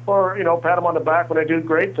or pat them on the back when they do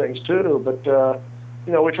great things too. But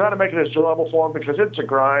we try to make it as enjoyable for them, because it's a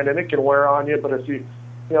grind and it can wear on you. But if you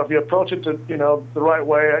approach it to the right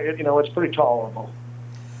way, it's pretty tolerable.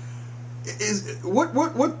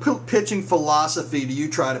 What pitching philosophy do you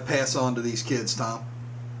try to pass on to these kids, Tom?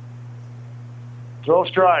 Throw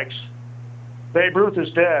strikes. Babe Ruth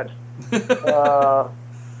is dead.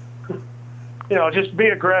 Just be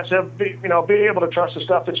aggressive. Be able to trust the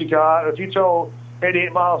stuff that you got. If you throw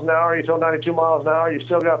 88 miles an hour, you throw 92 miles an hour, you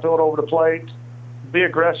still got to throw it over the plate. Be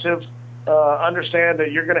aggressive. Understand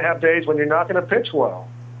that you're going to have days when you're not going to pitch well.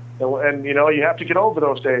 And you have to get over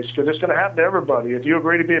those days, because it's going to happen to everybody. If you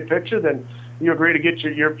agree to be a pitcher, then you agree to get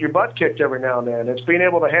your butt kicked every now and then. It's being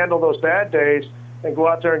able to handle those bad days and go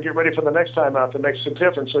out there and get ready for the next time out that makes a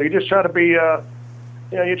difference. So you just try to be,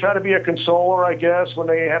 you try to be a consoler, I guess, when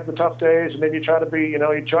they have the tough days, and then you try to be,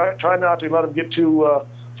 you try not to let them get too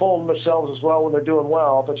full of themselves as well when they're doing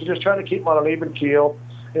well, but you just try to keep them on an even keel.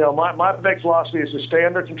 My big philosophy is to stay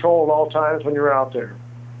under control at all times when you're out there.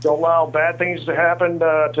 Don't allow bad things to happen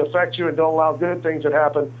to affect you, and don't allow good things that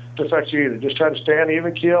happen to affect you either. Just try to stay on an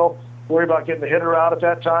even keel, worry about getting the hitter out at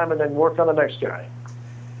that time, and then work on the next guy.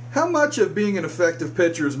 How much of being an effective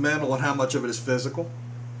pitcher is mental, and how much of it is physical?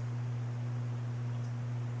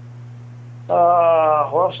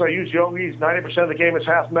 So I use yogis. 90% of the game is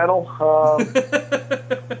half mental.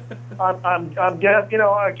 I'm guessing,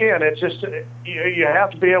 again, it's just you have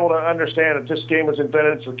to be able to understand that this game was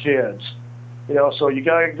invented for kids. So you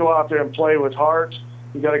got to go out there and play with heart.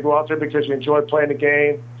 You got to go out there because you enjoy playing the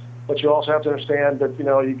game, but you also have to understand that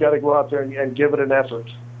you got to go out there and give it an effort,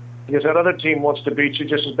 because that other team wants to beat you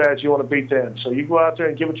just as bad as you want to beat them. So you go out there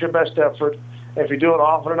and give it your best effort. And if you do it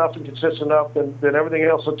often enough and consistent enough, then everything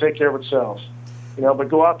else will take care of itself. But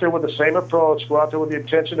go out there with the same approach. Go out there with the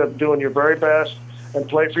intention of doing your very best and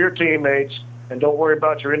play for your teammates. And don't worry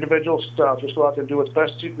about your individual stuff. Just go out there and do what's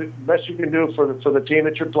best you can do for the team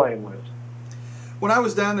that you're playing with. When I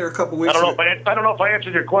was down there a couple weeks ago, I don't know if I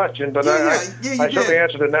answered your question, but I certainly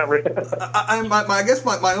answered it in that regard. I guess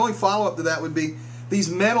my only follow-up to that would be these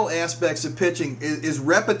mental aspects of pitching. Is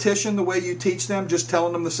repetition the way you teach them, just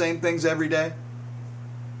telling them the same things every day?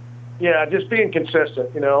 Yeah, just being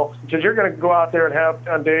consistent, because you're going to go out there and have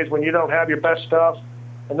on days when you don't have your best stuff,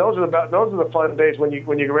 and those are the fun days when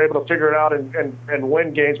you're able to figure it out and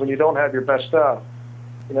win games when you don't have your best stuff.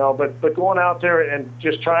 But going out there and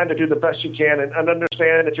just trying to do the best you can and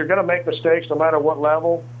understand that you're going to make mistakes no matter what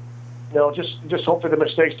level. Just hopefully the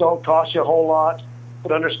mistakes don't cost you a whole lot,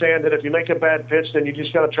 but understand that if you make a bad pitch, then you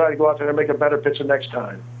just got to try to go out there and make a better pitch the next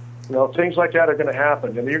time. Things like that are going to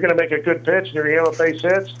happen, and you're going to make a good pitch and you're going to have a base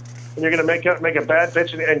hits, and you're going to make a bad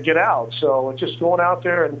pitch and get out. So it's just going out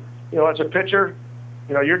there and as a pitcher,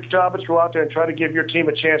 your job is to go out there and try to give your team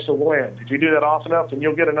a chance to win. If you do that often enough, then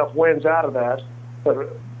you'll get enough wins out of that.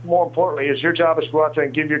 But more importantly, your job is to go out there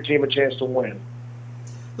and give your team a chance to win.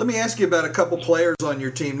 Let me ask you about a couple players on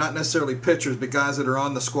your team, not necessarily pitchers, but guys that are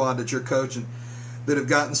on the squad that you're coaching that have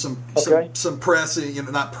gotten some press,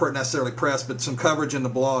 not necessarily press, but some coverage in the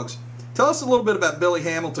blogs. Tell us a little bit about Billy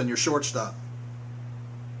Hamilton, your shortstop.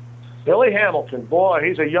 Billy Hamilton, boy,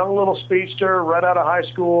 he's a young little speedster right out of high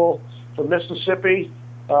school from Mississippi,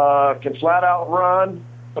 can flat out run,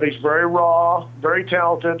 but he's very raw, very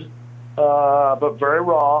talented. But very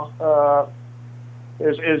raw.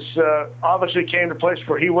 Is obviously came to a place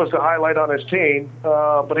where he was the highlight on his team,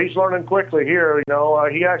 but he's learning quickly here.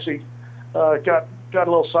 He actually got a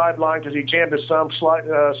little sideline because he jammed his thumb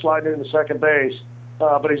sliding into second base.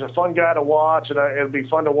 But he's a fun guy to watch, and it'll be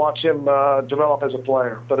fun to watch him develop as a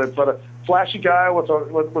player. But a flashy guy with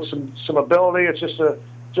some ability. It's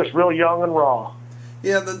just real young and raw.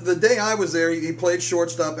 Yeah, the day I was there, he played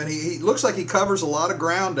shortstop, and he looks like he covers a lot of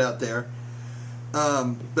ground out there.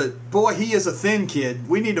 But boy, he is a thin kid.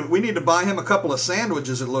 We need to buy him a couple of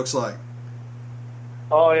sandwiches. It looks like.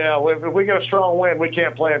 Oh yeah, if we get a strong wind, we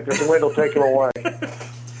can't play him because the wind will take him away.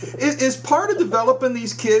 Is part of developing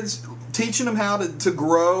these kids, teaching them how to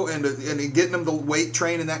grow and getting them to weight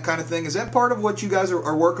train and that kind of thing? Is that part of what you guys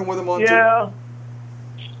are working with them on? Yeah.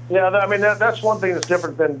 Too? Yeah, I mean that's one thing that's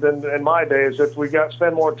different than in my days. If we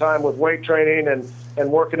spend more time with weight training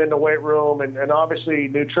and working in the weight room, and obviously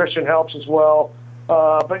nutrition helps as well.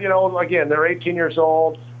 But again, they're 18 years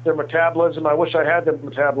old. Their metabolism. I wish I had their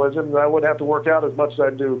metabolism, and I wouldn't have to work out as much as I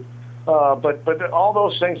do. But all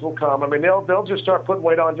those things will come. I mean, they'll just start putting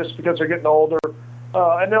weight on just because they're getting older,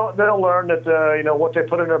 and they'll learn that what they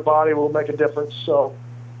put in their body will make a difference. So,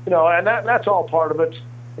 and that's all part of it.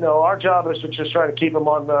 Our job is to just try to keep them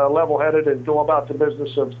on level-headed and go about the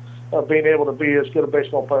business of being able to be as good a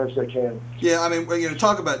baseball player as they can. Yeah, I mean,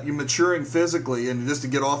 talk about you maturing physically, and just to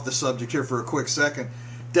get off the subject here for a quick second,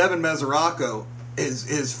 Devin Mesoraco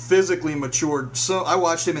is physically matured. So I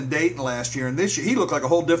watched him in Dayton last year, and this year he looked like a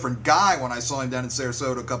whole different guy when I saw him down in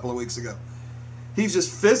Sarasota a couple of weeks ago. He's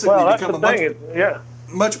just physically become a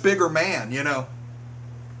much bigger man,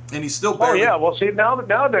 and he's still barely. Oh yeah, well see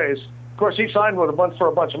nowadays, of course he signed for a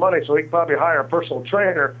bunch of money, so he could probably hire a personal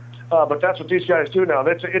trainer. But that's what these guys do now.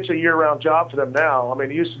 It's a year-round job for them now. I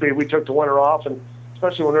mean, it used to be we took the winter off, and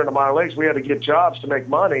especially when we were in the minor leagues, we had to get jobs to make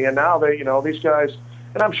money. And now these guys,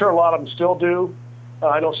 and I'm sure a lot of them still do.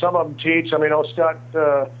 I know some of them teach. I mean, Matt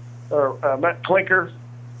Klinker,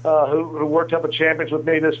 who worked up at Champions with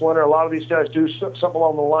me this winter. A lot of these guys do something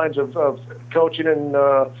along the lines of coaching and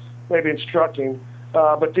maybe instructing.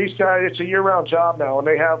 But these guys, it's a year-round job now, and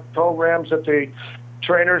they have programs that the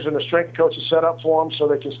trainers and the strength coaches set up for them so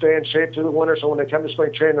they can stay in shape through the winter. So when they come to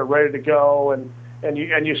spring training, they're ready to go. And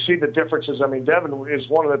you see the differences. I mean, Devin is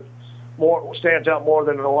one of the stands out more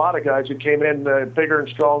than a lot of guys who came in bigger and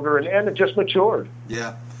stronger and just matured.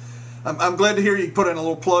 Yeah. I'm glad to hear you put in a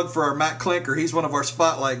little plug for our Matt Klinker. He's one of our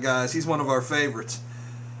spotlight guys. He's one of our favorites.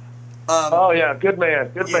 Oh, yeah, good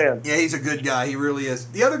man, man. Yeah, he's a good guy. He really is.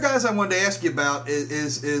 The other guys I wanted to ask you about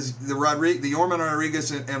is the Yorman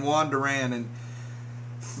Rodriguez and Juan Duran. And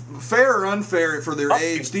fair or unfair for their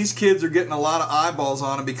age, these kids are getting a lot of eyeballs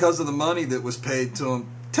on them because of the money that was paid to them.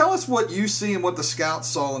 Tell us what you see and what the scouts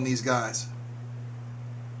saw in these guys.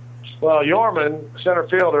 Well, Yorman, center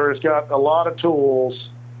fielder, has got a lot of tools,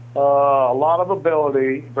 a lot of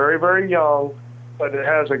ability, very, very young, but it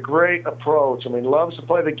has a great approach. I mean, loves to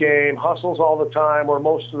play the game, hustles all the time or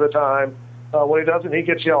most of the time. When he doesn't, he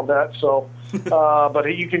gets yelled at. So, but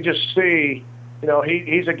you can just see,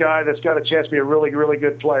 he's a guy that's got a chance to be a really, really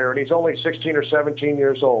good player, and he's only 16 or 17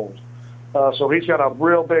 years old. So he's got a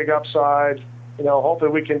real big upside. Hopefully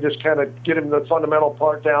we can just kind of get him the fundamental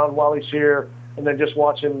part down while he's here, and then just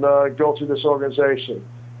watch him go through this organization.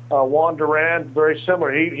 Juan Duran, very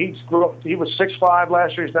similar. He grew up. He was 6'5"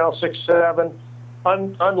 last year. He's now 6'7".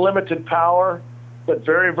 Unlimited power, but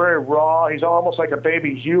very, very raw. He's almost like a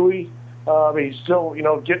baby Huey. He's still,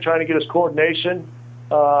 trying to get his coordination,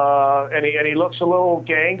 and he looks a little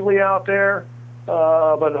gangly out there.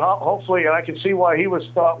 But hopefully, I can see why he was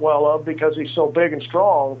thought well of because he's so big and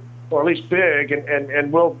strong, or at least big,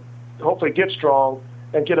 and will hopefully get strong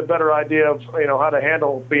and get a better idea of how to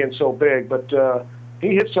handle being so big. But he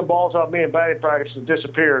hit some balls off me in batting practice and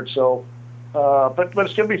disappeared. So, but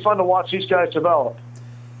it's going to be fun to watch these guys develop.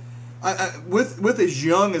 With as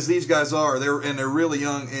young as these guys are, they're really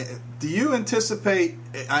young. Do you anticipate?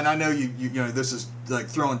 And I know you this is like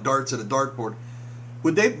throwing darts at a dartboard.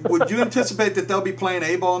 Would you anticipate that they'll be playing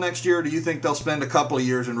A-ball next year, or do you think they'll spend a couple of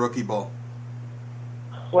years in rookie ball?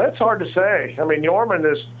 Well, it's hard to say. I mean, Yorman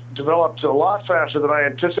has developed a lot faster than I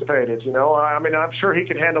anticipated. I mean, I'm sure he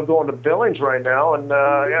can handle going to Billings right now. And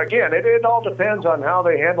again, it all depends on how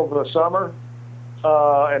they handle the summer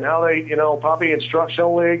and how they, probably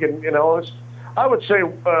instructional league. And I would say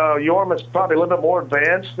Yorman's probably a little bit more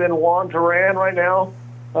advanced than Juan Duran right now.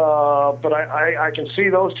 But I can see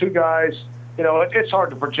those two guys. It's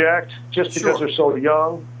hard to project just because they're so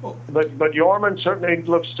young. But Yorman certainly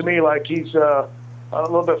looks to me like he's a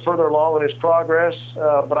little bit further along in his progress.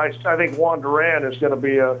 But I think Juan Duran is going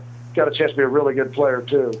to got a chance to be a really good player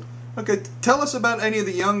too. Okay, tell us about any of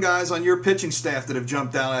the young guys on your pitching staff that have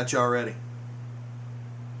jumped out at you already.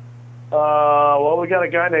 Well, we got a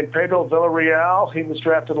guy named Pedro Villarreal. He was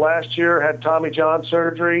drafted last year, had Tommy John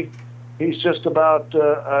surgery. He's just about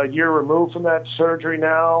a year removed from that surgery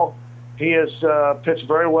now. He has pitched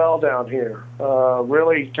very well down here.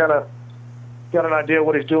 Really kind of got an idea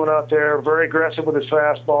what he's doing out there. Very aggressive with his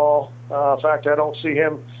fastball. In fact, I don't see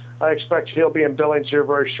him. I expect he'll be in Billings here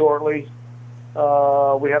very shortly.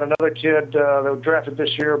 We had another kid that was drafted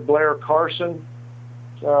this year, Blair Carson.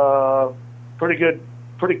 Pretty good,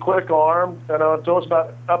 pretty quick arm. Throws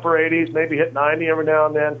about upper 80s, maybe hit 90 every now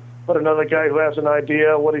and then. But another guy who has an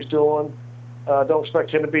idea of what he's doing. Don't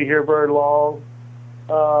expect him to be here very long.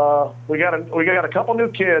 We got a couple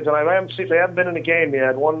new kids, and they haven't been in the game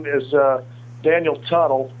yet. One is Daniel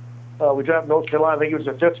Tuttle. We drafted North Carolina. I think he was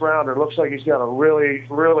a 5th rounder. Looks like he's got a really,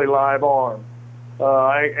 really live arm.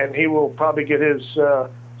 And he will probably get his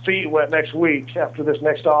feet wet next week after this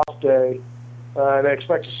next off day. And I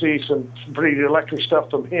expect to see some pretty electric stuff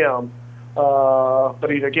from him. But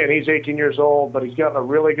he's 18 years old, but he's got a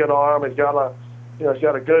really good arm. He's got a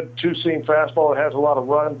good 2-seam fastball that has a lot of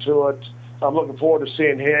run to it. I'm looking forward to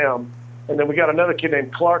seeing him. And then we got another kid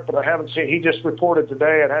named Clark, but I haven't seen. He just reported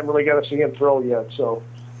today, and I haven't really got to see him throw yet. So,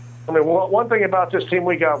 I mean, one thing about this team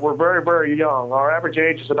we're very, very young. Our average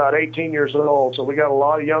age is about 18 years old, so we got a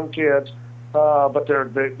lot of young kids. But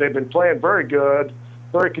they've been playing very good,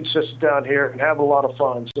 very consistent down here, and having a lot of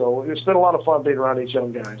fun. So it's been a lot of fun being around these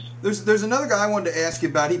young guys. There's another guy I wanted to ask you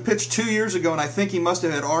about. He pitched 2 years ago, and I think he must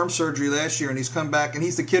have had arm surgery last year, and he's come back, and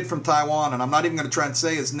he's the kid from Taiwan, and I'm not even going to try and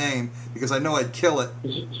say his name because I know I'd kill it.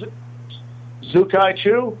 Zukai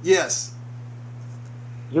Chu? Yes.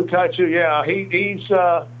 Zukai Chu, yeah. It's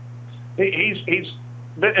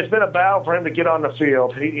been a battle for him to get on the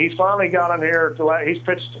field. He's finally got on here. He's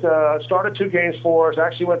pitched, started 2 games for us,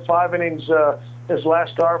 actually went 5 innings his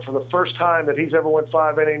last start for the first time that he's ever went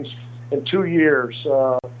 5 innings in 2 years.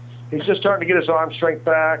 He's just starting to get his arm strength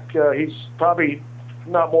back. He's probably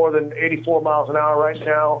not more than 84 miles an hour right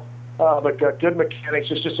now, but got good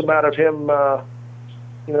mechanics. It's just a matter of him,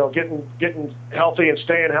 getting healthy and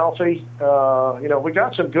staying healthy. We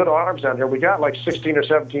got some good arms down here. We got like 16 or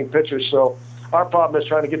 17 pitchers, so our problem is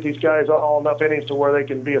trying to get these guys all enough innings to where they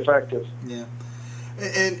can be effective. Yeah.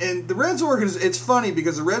 And the Reds organization, it's funny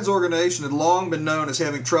because the Reds organization had long been known as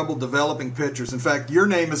having trouble developing pitchers. In fact, your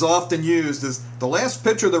name is often used as the last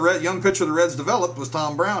young pitcher the Reds developed was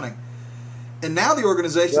Tom Browning. And now the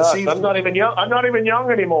organization seems... I'm not even young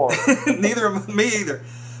anymore. Neither am me either.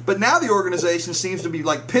 But now the organization seems to be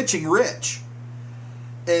like pitching rich.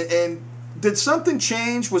 And did something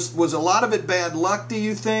change? Was a lot of it bad luck, do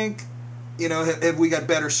you think? Have we got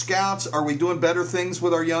better scouts? Are we doing better things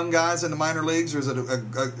with our young guys in the minor leagues, or is it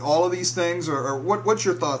all of these things, or what's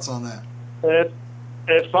your thoughts on that?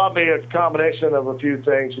 It's probably a combination of a few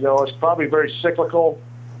things. It's probably very cyclical.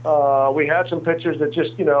 We had some pitchers that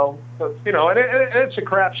just, and it's a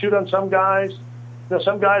crapshoot on some guys.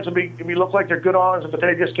 Some guys will look like they're good arms, but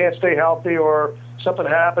they just can't stay healthy, or something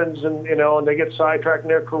happens and they get sidetracked in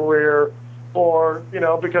their career. Or,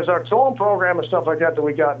 because our throwing program and stuff like that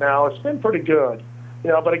we got now, it's been pretty good.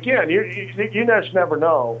 But again, you just never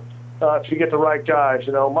know if you get the right guys.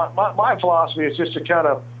 My philosophy is just to kind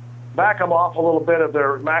of back them off a little bit of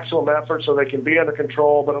their maximum effort so they can be under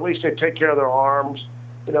control, but at least they take care of their arms.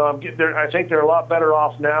 I think they're a lot better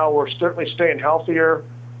off now. We're certainly staying healthier,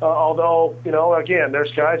 although, again,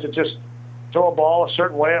 there's guys that just throw a ball a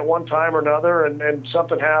certain way at one time or another, and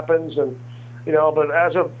something happens, and but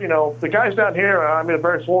as of, the guys down here, they're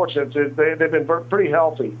very fortunate. They've been pretty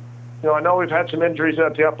healthy. I know we've had some injuries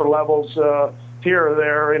at the upper levels here or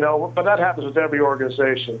there, but that happens with every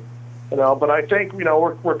organization. But I think,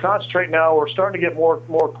 we're concentrating now. We're starting to get more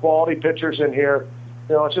quality pitchers in here.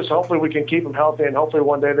 It's just hopefully we can keep them healthy, and hopefully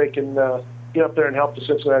one day they can get up there and help the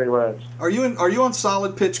Cincinnati Reds. Are you on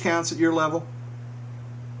solid pitch counts at your level?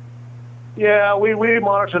 Yeah, we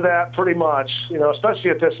monitor that pretty much,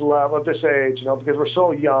 especially at this level, at this age, because we're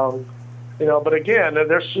so young, But again,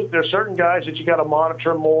 there's certain guys that you got to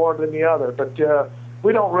monitor more than the other. But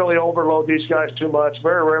we don't really overload these guys too much.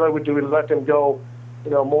 Very rarely do we let them go,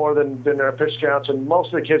 more than their pitch counts. And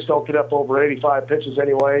most of the kids don't get up over 85 pitches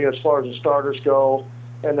anyway, as far as the starters go.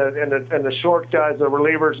 And the short guys, the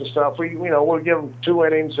relievers and stuff, we'll give them 2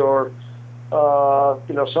 innings or.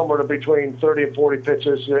 Somewhere between 30 and 40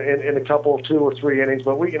 pitches in a couple, 2 or 3 innings.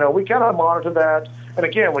 But we kind of monitor that. And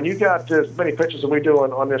again, when you got as many pitches as we do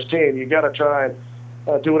on this team, you got to try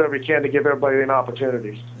and do whatever you can to give everybody an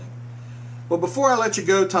opportunity. Well, before I let you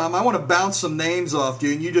go, Tom, I want to bounce some names off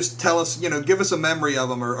you, and you just tell us, give us a memory of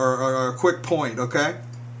them or a quick point, okay?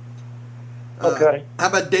 Okay. How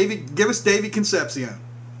about Davey? Give us Davey Concepcion.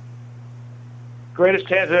 Greatest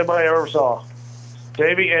catcher anybody ever saw.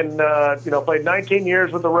 Davey, played 19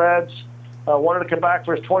 years with the Reds. Wanted to come back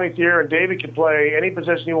for his 20th year, and Davey could play any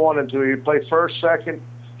position he wanted to. He'd play first, second,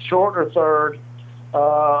 short, or third.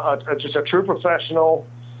 Just a true professional.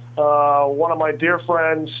 One of my dear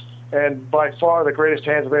friends, and by far the greatest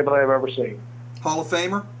hands of anybody I've ever seen. Hall of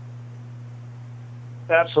Famer?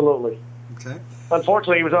 Absolutely. Okay.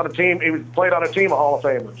 Unfortunately, he was on a team. He played on a team of Hall of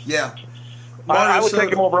Famers. Yeah. I would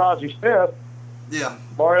take him over Ozzie Smith. Yeah.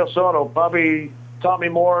 Mario Soto probably taught me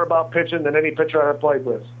more about pitching than any pitcher I have played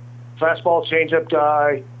with. Fastball, changeup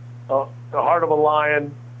guy, the heart of a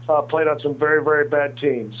lion. Played on some very, very bad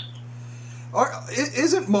teams.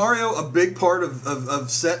 Isn't Mario a big part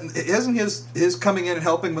of setting? Hasn't his coming in and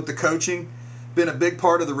helping with the coaching been a big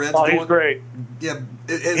part of the Reds? Oh, he's great. Yeah.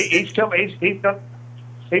 He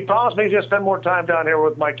promised me he's going to spend more time down here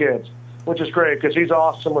with my kids, which is great because he's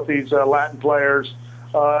awesome with these Latin players,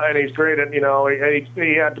 and he's great. And he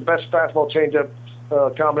had the best fastball changeup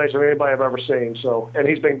combination of anybody I've ever seen. So, and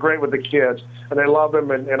he's been great with the kids, and they love him,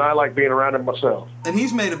 and I like being around him myself. And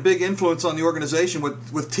he's made a big influence on the organization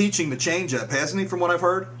with teaching the changeup, hasn't he? From what I've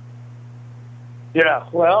heard. Yeah,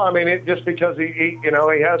 well, I mean, just because he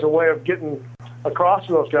has a way of getting across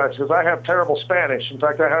to those guys. Because I have terrible Spanish. In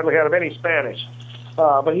fact, I hardly have any Spanish.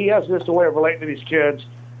 But he has just a way of relating to these kids,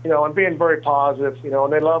 and being very positive,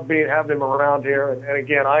 and they love having him around here. And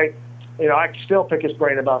again, I still pick his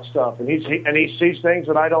brain about stuff, and he sees things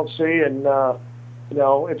that I don't see, and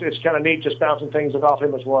it's kind of neat just bouncing things off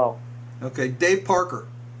him as well. Okay, Dave Parker.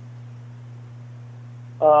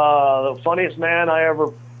 The funniest man I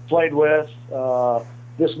ever played with.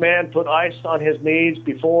 This man put ice on his knees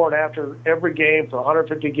before and after every game for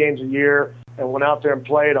 150 games a year, and went out there and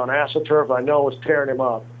played on AstroTurf. I know was tearing him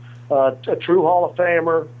up. A true Hall of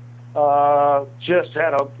Famer. Just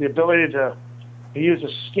had the ability to. He used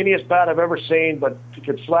the skinniest bat I've ever seen, but he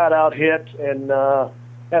could flat out hit and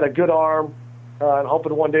had a good arm. And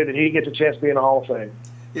hoping one day that he gets a chance to be in the Hall of Fame.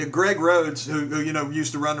 Yeah, Greg Rhodes, who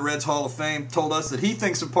used to run the Reds Hall of Fame, told us that he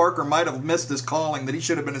thinks that Parker might have missed his calling, that he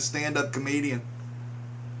should have been a stand-up comedian.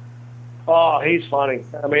 Oh, he's funny.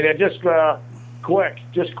 I mean, just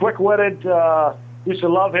quick-witted. Used to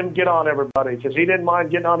love him get on everybody because he didn't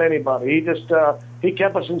mind getting on anybody. He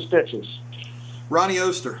kept us in stitches. Ronnie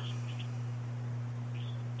Oster.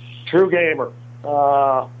 True gamer.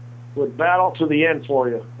 Would battle to the end for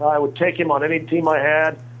you. I would take him on any team I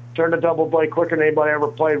had, turn to double play quicker than anybody I ever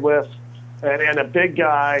played with, and a big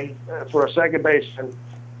guy for a second baseman,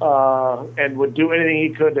 and would do anything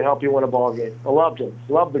he could to help you win a ball game. I loved him.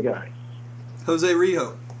 Loved the guy. Jose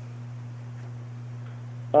Rijo.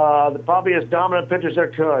 Probably as dominant pitchers there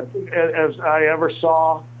could as I ever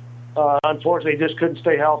saw. Unfortunately, he just couldn't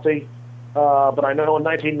stay healthy. But I know in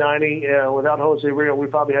 1990, without Jose Rijo, we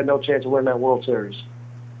probably had no chance of winning that World Series.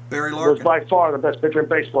 Barry Larkin. Was by far the best pitcher in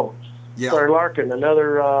baseball. Yeah. Barry Larkin,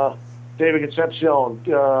 another David Concepcion.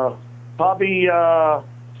 Probably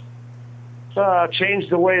changed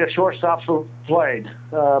the way the shortstops were played.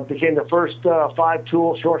 Became the first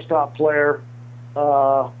five-tool shortstop player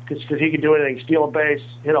because he could do anything: steal a base,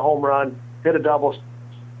 hit a home run, hit a double,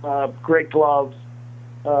 great glove.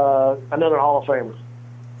 Another Hall of Famer.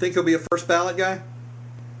 Think he'll be a first ballot guy?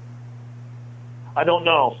 I don't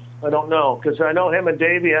know because I know him and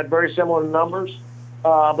Davey had very similar numbers,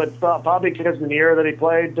 but probably because in the year that he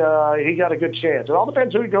played, he got a good chance. It all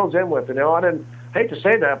depends who he goes in with. I didn't hate to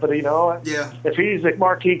say that, but yeah. If he's the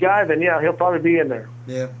marquee guy, then yeah, he'll probably be in there.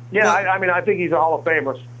 Yeah. Yeah, well, I think he's a Hall of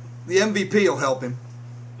Famer. The MVP will help him.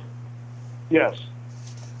 Yes.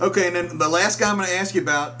 Okay, and then the last guy I'm going to ask you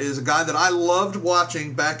about is a guy that I loved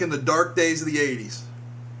watching back in the dark days of the '80s.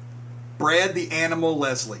 Brad the Animal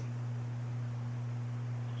Leslie.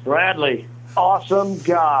 Bradley, awesome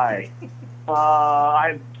guy.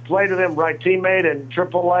 I played with him, right teammate in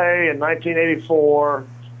AAA in 1984.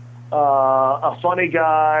 A funny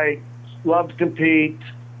guy, loved to compete.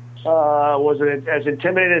 Was as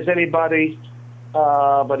intimidated as anybody,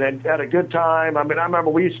 but had a good time. I mean, I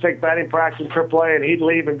remember we used to take batting practice in AAA, and he'd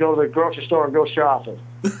leave and go to the grocery store and go shopping.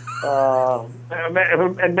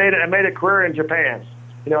 And made a career in Japan.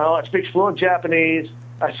 Speaks fluent Japanese.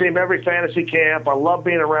 I see him every fantasy camp. I love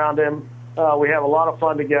being around him. We have a lot of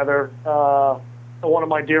fun together. One of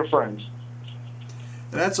my dear friends.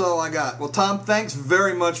 That's all I got. Well, Tom, thanks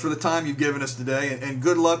very much for the time you've given us today, and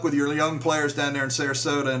good luck with your young players down there in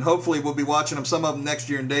Sarasota. And hopefully, we'll be watching them, some of them next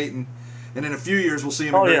year in Dayton, and in a few years we'll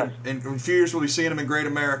see them. In a few years we'll be seeing them in Great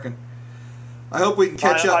American. I hope we can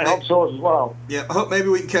catch up. I hope so as well. Yeah, I hope maybe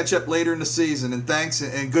we can catch up later in the season. And thanks,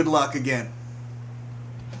 and good luck again.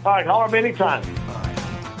 All right, holler at me anytime.